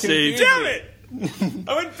Tano. It's confusing. Damn it!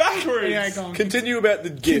 I went backwards. Yeah, go on. Continue about the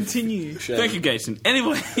GIF. Continue. Shane. Thank you, Jason.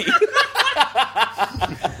 Anyway,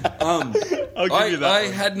 I'll give you that I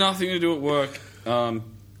one. had nothing to do at work,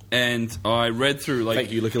 and I read through like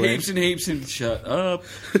Thank you, Liquor Land. heaps and heaps and shut up,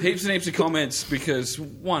 heaps and heaps of comments because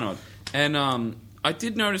why not? And I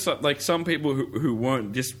did notice that like some people who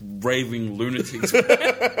weren't just raving lunatics,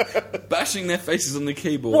 bashing their faces on the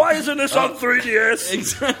keyboard. Why isn't this on 3DS?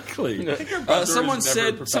 Exactly. Someone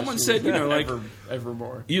said, you know, like ever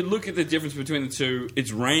more. you look at the difference between the two.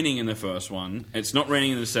 It's raining in the first one. It's not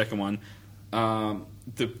raining in the second one.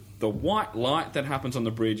 The white light that happens on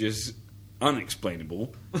the bridge is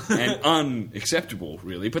unexplainable and unacceptable,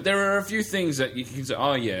 really. But there are a few things that you can say,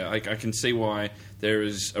 oh, yeah, I can see why there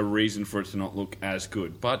is a reason for it to not look as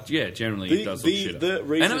good. But, yeah, generally it does look shit. The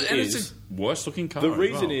reason and it's a worse-looking car. The as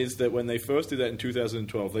reason well. is that when they first did that in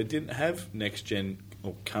 2012, they didn't have next-gen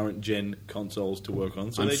or current-gen consoles to work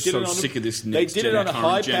on. So I'm they did so it on sick of this They did it next-gen, on a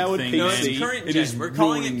current-gen high-powered thing, PC. No, man. it's current It gen. is We're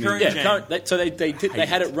calling ruining it me. current Yeah, gen. so they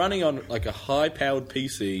had it running on like a high-powered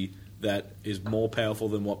PC that is more powerful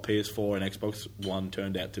than what PS4 and Xbox One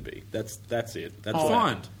turned out to be. That's it. That's what Fine.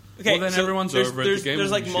 happened. Okay, well, then so everyone's there's, over it. there's, The game there's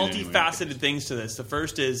was like shit anyway. multifaceted things to this. The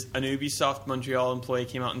first is an Ubisoft Montreal employee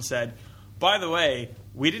came out and said, by the way,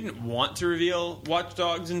 we didn't want to reveal Watch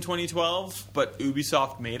Dogs in 2012, but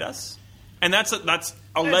Ubisoft made us. And that's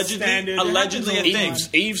allegedly standard. It allegedly a happens thing. all the time.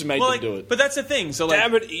 Eves made them do it. But that's the thing. So like,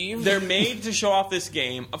 Damn it, Eve. they're made to show off this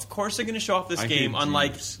game. Of course, they're going to show off this I game hate on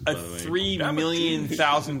like Jeeves, a by the way. $3 million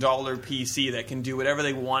PC that can do whatever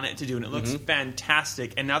they want it to do, and it looks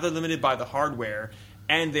fantastic. And now they're limited by the hardware,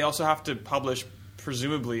 and they also have to publish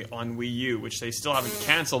presumably on Wii U, which they still haven't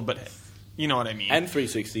canceled, but you know what I mean. And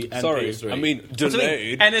 360 and Sorry, PS3. I mean That's what I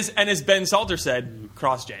mean. delayed. And as Ben Salter said,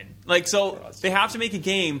 cross-gen. Like, so they have to make a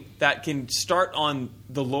game that can start on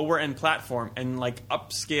the lower end platform and like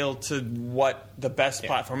upscale to what the best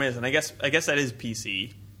platform is. And I guess that is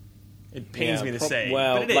PC. It pains me to say,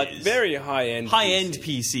 Well, but it like is. very high end. high-end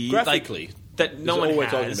PC, Graphically, like, that no is one all we're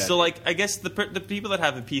talking has. about So, here. like, I guess the people that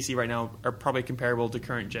have a PC right now are probably comparable to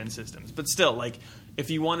current gen systems. But still, like, if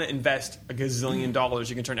you want to invest a gazillion dollars,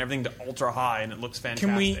 you can turn everything to ultra high, and it looks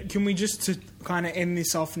fantastic. Can we just to kind of end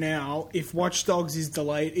this off now? If Watch Dogs is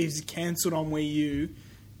delayed, is cancelled on Wii U,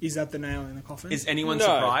 is that the nail in the coffin? Is anyone No.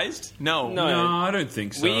 surprised? No. No. No, I don't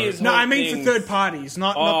think so. Wii is no, I one mean thing- for third parties,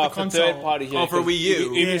 not the for console. third parties. Oh, for Wii U.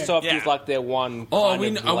 Ubisoft Yeah. is like their one. Oh, are kind we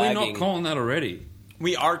of not lagging. calling that already?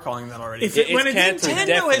 We are calling that already. If It- when it's it cancelled, Nintendo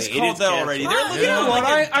definitely. has It called is that already. They're cancelled. looking You know at what?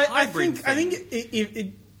 like a I hybrid think thing.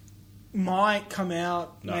 it might come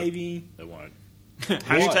out No. maybe. They won't.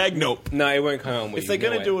 Hashtag nope. No, it won't come on Wii U. If they're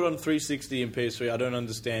going no to do way. it on 360 and PS3, I don't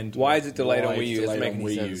understand Why is it delayed on why Wii it's U? It doesn't delayed make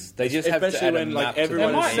on any Wii U. sense. They just have to Especially add a when, like, map to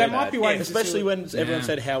everyone the said Wii they U. might be waiting. Especially when everyone Yeah.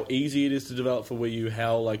 said how easy it is to develop for Wii U,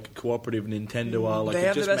 how like cooperative Nintendo are. Like They it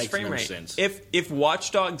have the just best makes frame no rate. sense. If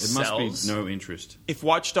Watch Dogs There must sells, be no interest. if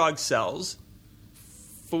Watch Dogs sells,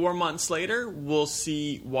 4 months later we'll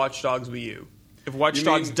see Watch Dogs Wii U. If Watch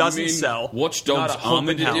Dogs doesn't sell, Watch not Dogs a hope in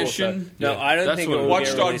Armored hell. Edition. No, I don't That's think what it will Watch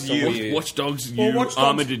get Dogs released on U. Wii U. Watch Dogs Well, U Watch Dogs-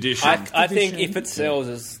 Armored Edition. I think Edition. if it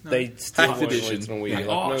sells, they still Hacked won't edition. release it on Wii U. Like,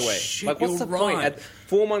 Oh, no way. shit, Like, what's you're the point? right. At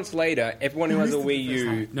 4 months later, everyone who has a missed it Wii the first U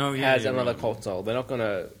time. No, yeah, has you're another right. console. They're not going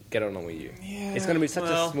to get it on Wii U. Yeah, It's going to be such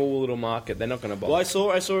well- a small little market. They're not going to bother. Well,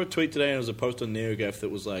 I saw a tweet today, and it was a post on NeoGAF that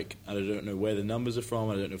was like, I don't know where the numbers are from.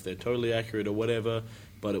 I don't know if they're totally accurate or whatever,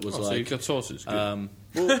 but it was Oh, so you've like, got sources. Good.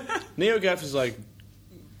 well, NeoGAF is like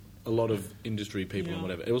a lot of industry people and Yeah.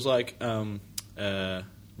 whatever. It was like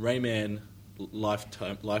Rayman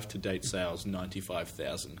life to date sales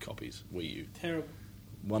 95,000 copies Wii U. Terrible.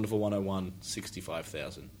 Wonderful 101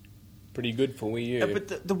 65,000. Pretty good for Wii U. Yeah,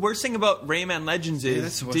 but the worst thing about Rayman Legends is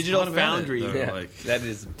that's what's Digital fun about it, Foundry. though. yeah, like- that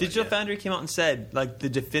is. Digital Foundry came out and said, like, the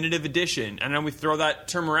definitive edition, and then we throw that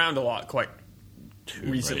term around a lot quite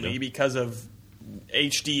recently because of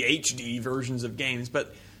HD versions of games.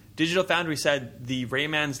 But Digital Foundry said the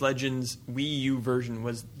Rayman's Legends Wii U version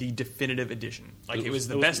was the definitive edition. Like, it was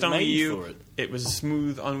the best on made Wii U. for it. It was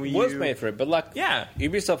smooth on Wii It U. was made for it, but like, Yeah.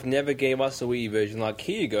 Ubisoft never gave us a Wii U version. Like,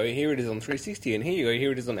 here you go, here it is on 360, and here you go,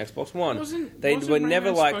 here it is on Xbox One. They wasn't were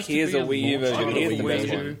never Rayman like, supposed to here's be a a Wii U launch version, title here's the for best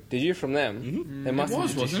Wii U? one. Did you from them? They must It have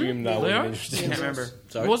was, just wasn't it? assumed I They would are? have interested. Can't remember.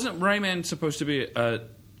 Sorry? Wasn't Rayman supposed to be a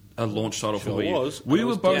launch title for Sure Wii U? was. We It were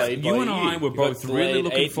was both, delayed you by and a I year. were It got both really delayed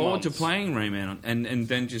looking 8 forward to months. playing Rayman, and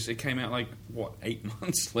then just it came out like what 8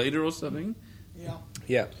 months later or something. Yeah.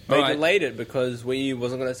 Yeah, they Alright. delayed it because Wii U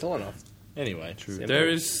wasn't going to sell enough. Anyway, true. There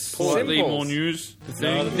is slightly Simples. more news. The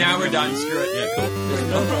thing. Now we're done. Screw it. Yeah, cool.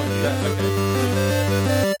 No problem with that. Okay.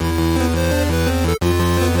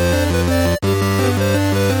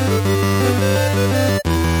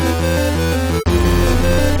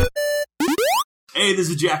 this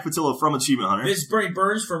is Jack Patillo from Achievement Hunter. This is Bernie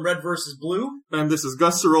Burns from Red vs. Blue. And this is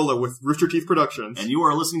Gus Cirola with Rooster Teeth Productions. And you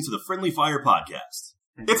are listening to the Friendly Fire Podcast.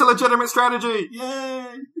 It's a legitimate strategy! Yay!